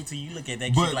she gave it to you, you look at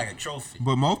that But- chick like a trophy.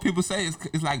 But most people say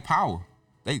it's like power.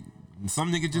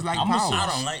 Some niggas just like I'ma power. I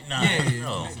don't like nah. Yeah.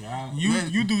 No. I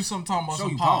You do some talking about Show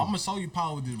some you power. power. I'm gonna show you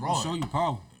power with this rod. show you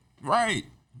power. Right.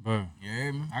 Bro, You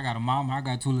hear me? I got a mama, I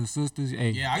got two little sisters.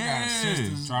 Hey, Yeah, I got Yeah.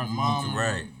 sisters, Try to be mom,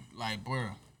 right. Like, bro,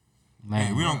 man,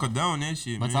 Hey, we don't condone that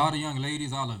shit, But man. to all the young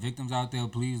ladies, all the victims out there,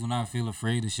 please do not feel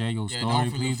afraid to share your Yeah, story. don't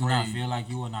feel Please do not afraid. feel like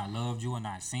you are not loved, you are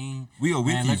not seen. We are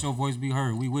with Man, you. let your voice be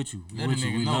heard. We with you. We Let a with you.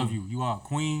 nigga We know. love you. You are a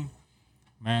queen.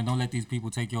 Man, don't let these people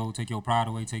take your pride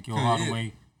away, take your heart Yeah.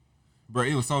 away. Bro,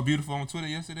 it was so beautiful on Twitter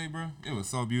yesterday, bro. It was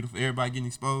so beautiful. Everybody getting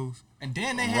exposed. and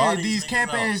then they Raw had these these niggas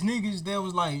camp ass niggas that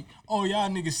was like, oh y'all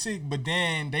niggas sick, but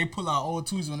then they pull out old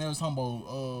tweets when they was talking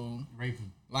about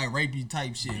Raping. like rapey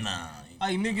type shit. Nah.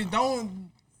 Like niggas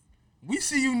don't. We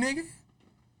see you, nigga.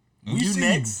 We You see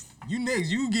next. You next.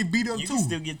 You get beat up You too. can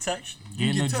still get touched.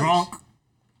 Getting get a touched. drunk?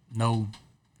 No.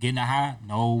 Getting a high?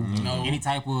 No. No. Any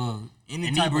type of Any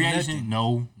type of inebriation? nothing.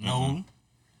 No. No.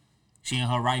 She in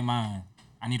her right mind.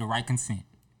 I need a right consent.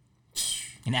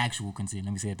 An actual consent.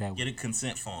 Let me say it that way. Get a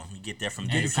consent form. You get that from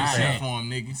Get a Dave consent Consent Chappelle. form,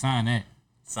 nigga. Sign that.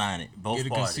 Sign it. Both Get a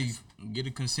parties. consent. Get a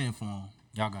consent form.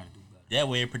 Y'all gotta do better. That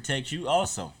way it protects you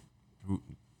also.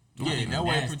 Yeah, that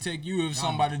way it nasty. protect you if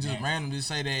somebody just nasty. randomly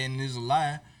say that and it's a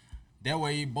lie. That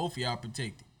way both of y'all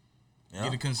protected. Yeah.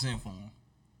 Get a consent form.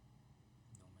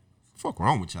 Fuck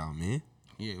wrong with y'all, man?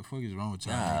 Yeah, what the fuck is wrong with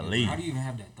y'all? niggas? Golly. How do you even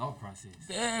have that thought process?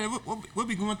 Yeah, what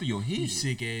be going through your You head?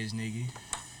 sick ass nigga.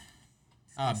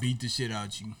 I'll beat the shit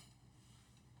out you.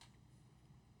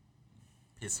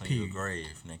 Piss on Period. your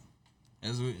grave, nigga.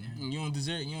 That's what you don't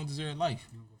deserve. You don't deserve life.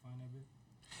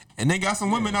 And they got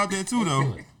some women out there too,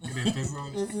 though. Get that piss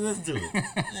on it. Let's do it.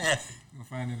 Yeah. You'll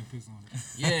find it and piss on it.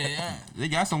 Yeah. They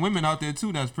got some women out there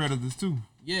too that's predators too.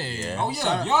 Yeah. Oh, yeah.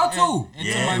 Shout- Y'all too. And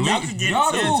Yeah, to my y'all niggas, can get y'all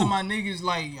into too. it. to my niggas,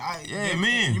 like,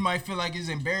 man. You might feel like it's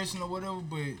embarrassing or whatever,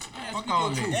 but fuck speak all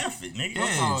your that. truth. F it, nigga.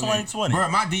 Yeah. 2020. Bro,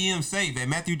 my DM safe at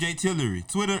Matthew J. Tillery,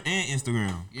 Twitter and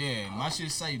Instagram. Yeah, my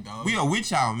shit safe, dog. We are with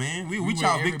y'all, man. We with with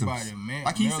y'all victims. everybody, man.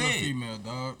 Like he Male or said. female,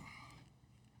 dog.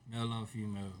 Male or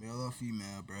female. Male or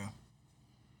female, bro.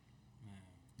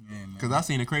 Yeah, man. Cause I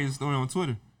seen a crazy story on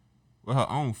Twitter with her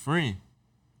own friend.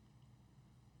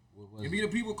 It be the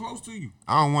people close to you.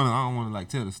 I don't wanna like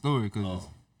tell the story cause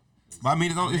but I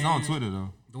mean it's on Man. Twitter though.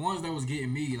 The ones that was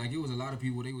getting me, like it was a lot of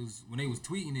people. When they was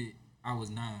tweeting it, I was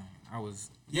 9. I was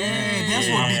That's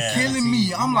what be Yeah. killing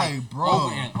me. I'm like, bro.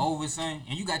 over and over saying,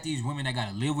 and you got these women that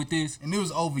gotta live with this. And it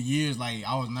was over years, like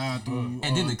I was 9 through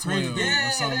And then the 12 crazy thing-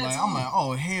 or something Yeah, like. that I'm too. like,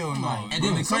 oh hell no. And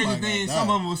then the crazy Somebody thing, got some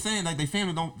died. of them was saying like their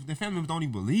family don't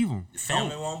even believe them. The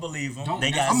family won't believe them. Don't-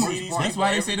 They got that's the CDs. worst part. That's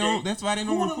why they say every don't. day. That's why they Who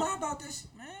don't wanna report. lie about that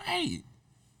shit, man? Hey,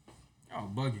 Y'all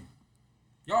bugging.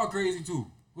 Y'all crazy too.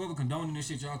 Whoever condoning this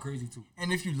shit, y'all crazy too.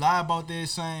 And if you lie about that,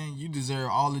 saying you deserve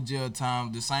all the jail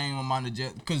time, the same amount of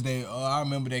jail. Cause they, I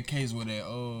remember that case where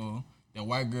that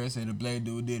white girl said the black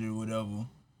dude did it or whatever,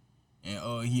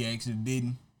 and he actually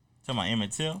didn't. Talking about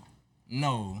Emmett Till?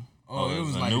 No. Oh, It it was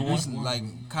was a like new this, one?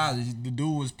 like college. The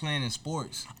dude was playing in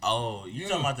sports. Oh, you Yeah.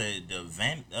 talking about the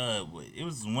van? It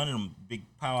was one of them big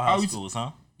powerhouse Oh, you- schools,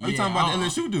 huh? are you talking about the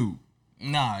LSU dude?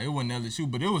 Nah, it wasn't LSU,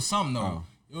 but it was something though. Oh.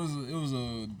 It was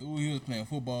a dude. He was playing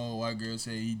football. White girl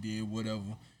said he did whatever,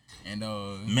 and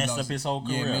he Messed lost- up his whole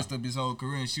Yeah, career. messed up his whole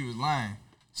career, and she was lying.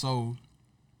 So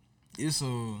it's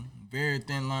a very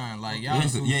thin line. Like y'all,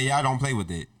 Yeah, y'all don't play with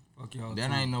that. Fuck y'all. that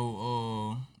too. ain't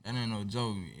no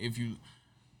joke. If you,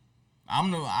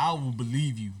 I will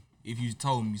believe you if you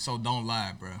told me. So don't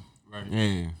lie, bro. Right.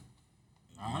 Yeah.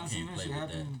 I honestly can't that play shit with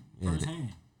happen that. firsthand.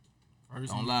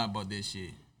 Don't lie about that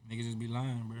shit. Niggas just be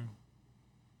lying, bro.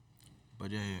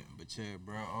 But yeah,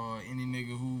 bro. Any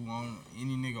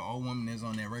nigga or woman that's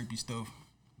on that rapey stuff,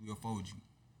 we'll fold you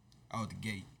out the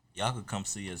gate. Y'all could come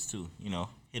see us too. You know,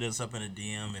 hit us up in the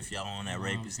DM if y'all on that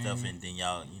rapey stuff, and then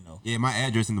y'all, Yeah, my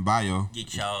address in the bio.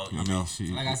 get y'all, I mean, shit.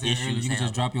 Like I said Issues earlier, you can handled.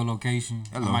 just drop your location.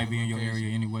 Hello. I might be in your area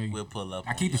anyway. we'll pull up.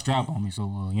 I on keep the y'all. strap on me, so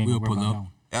you ain't We'll gonna worry pull about up.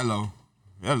 that one.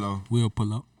 Hello. We'll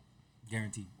pull up.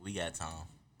 Guaranteed. We got time.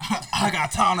 I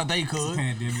got time today, cuz.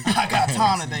 Pandemic. I got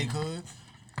time today, cuz.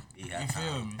 We got You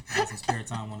time. feel me? Got some spare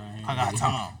time on our hands. I got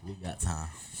time. We got time.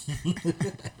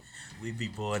 We be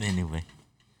bored anyway.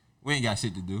 We ain't got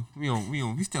shit to do.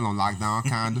 We still on lockdown,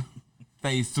 kinda.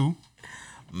 Phase 2.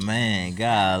 Man,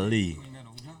 golly.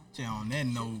 Just on that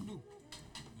note,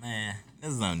 Man,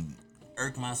 this is gonna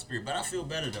irk my spirit, but I feel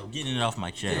better though, getting it off my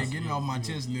yeah, chest. getting off my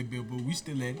chest a little bit, but we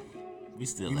still at it. We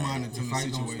still We at it. monitoring the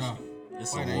Fight don't situation. stop.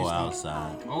 It's Fight a ain't war stop.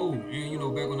 outside. Oh,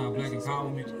 and back on our black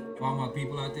empowerment, for all my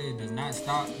people out there, it does not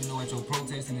stop, at your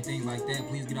protesting and things like that.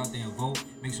 Please get out there and vote.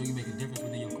 Make sure you make a difference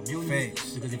within your community.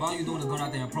 Facts. Because if all you're doing is going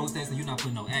out there and protesting, you're not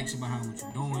putting no action behind what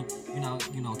you're doing.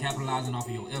 You're not, capitalizing off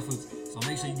of your efforts. So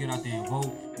make sure you get out there and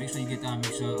vote. Make sure you get down and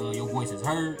make sure your voice is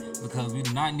heard. Because we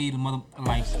do not need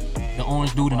like the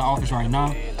orange dude in the office right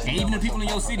now. And even the people in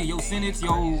your city, your senates,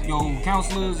 your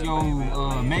councilors, your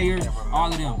mayors, all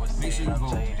of them. Make sure you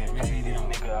vote, man. Make sure you get out.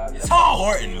 It's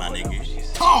important, my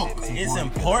nigga. Talk! It's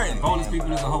important. Homeless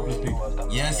people is a hopeless people.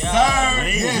 Yes, sir.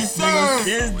 Yes, sir.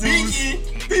 This dude's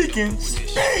speaking.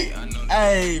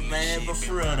 Hey, man, but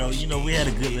for real though, we had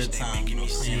a good little time,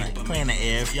 playing the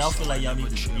air. If y'all feel like y'all need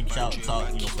to reach out and talk,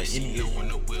 for any issue,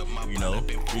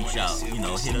 reach out.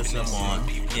 Hit us up on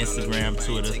Instagram,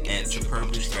 Twitter, at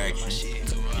Superb Distraction.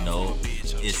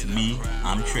 It's me,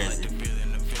 I'm Trezzy, _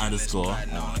 on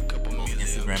both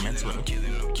Instagram and Twitter.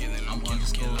 I'm _John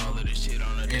Jr.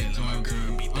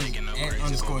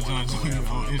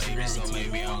 on Instagram and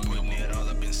Twitter.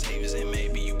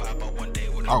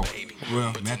 Oh,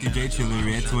 well, Matthew J.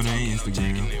 Tillery at Twitter and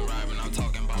Instagram.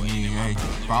 I mean, hey,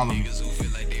 follow me.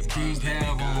 Kings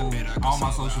have on all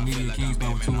my social media. Kings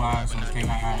spelled with 2 I's, so it's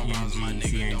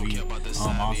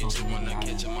KIINGCAV. All social media.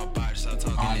 Thank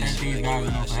these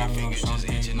guys, for having me on the show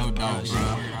today. No doubt,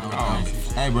 bro. Oh,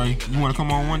 hey, bro, you want to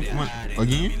come on one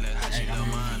again?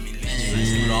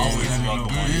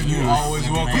 You Always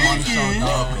welcome on the show,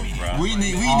 dog. We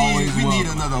need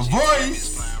another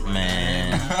voice.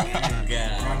 Man.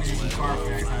 God.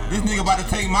 This nigga about to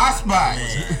take my spot.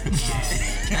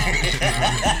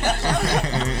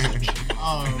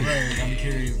 Oh, man. I'm a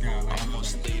curious guy.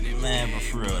 Man, but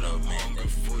for real though, man.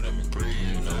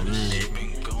 This shit.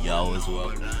 You always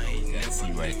welcome. That's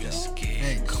you right there.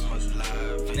 Thanks.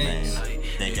 Man.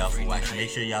 thank y'all for watching. Make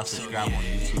sure y'all subscribe on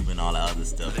YouTube and all the other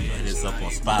stuff. You know, hit us up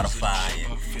on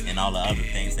Spotify and all the other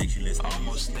things that you listen to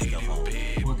music and stuff on.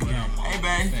 Hey,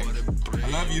 babe. I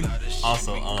love you.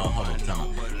 Also, hold on, tell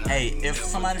me. Hey, if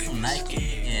somebody from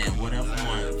Nike and whatever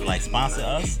want to like sponsor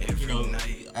us, you know,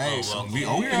 Hey, we we're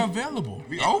open. available.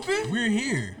 We open? We're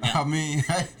here. I mean,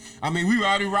 we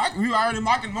already rocking. We already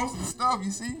rocking most of the stuff.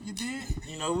 You see, you did.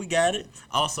 you know, we got it.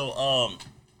 Also,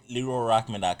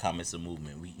 LeroyRockman.com. It's a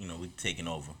movement. We taking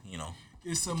over. You know,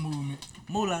 It's a movement.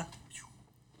 moolah.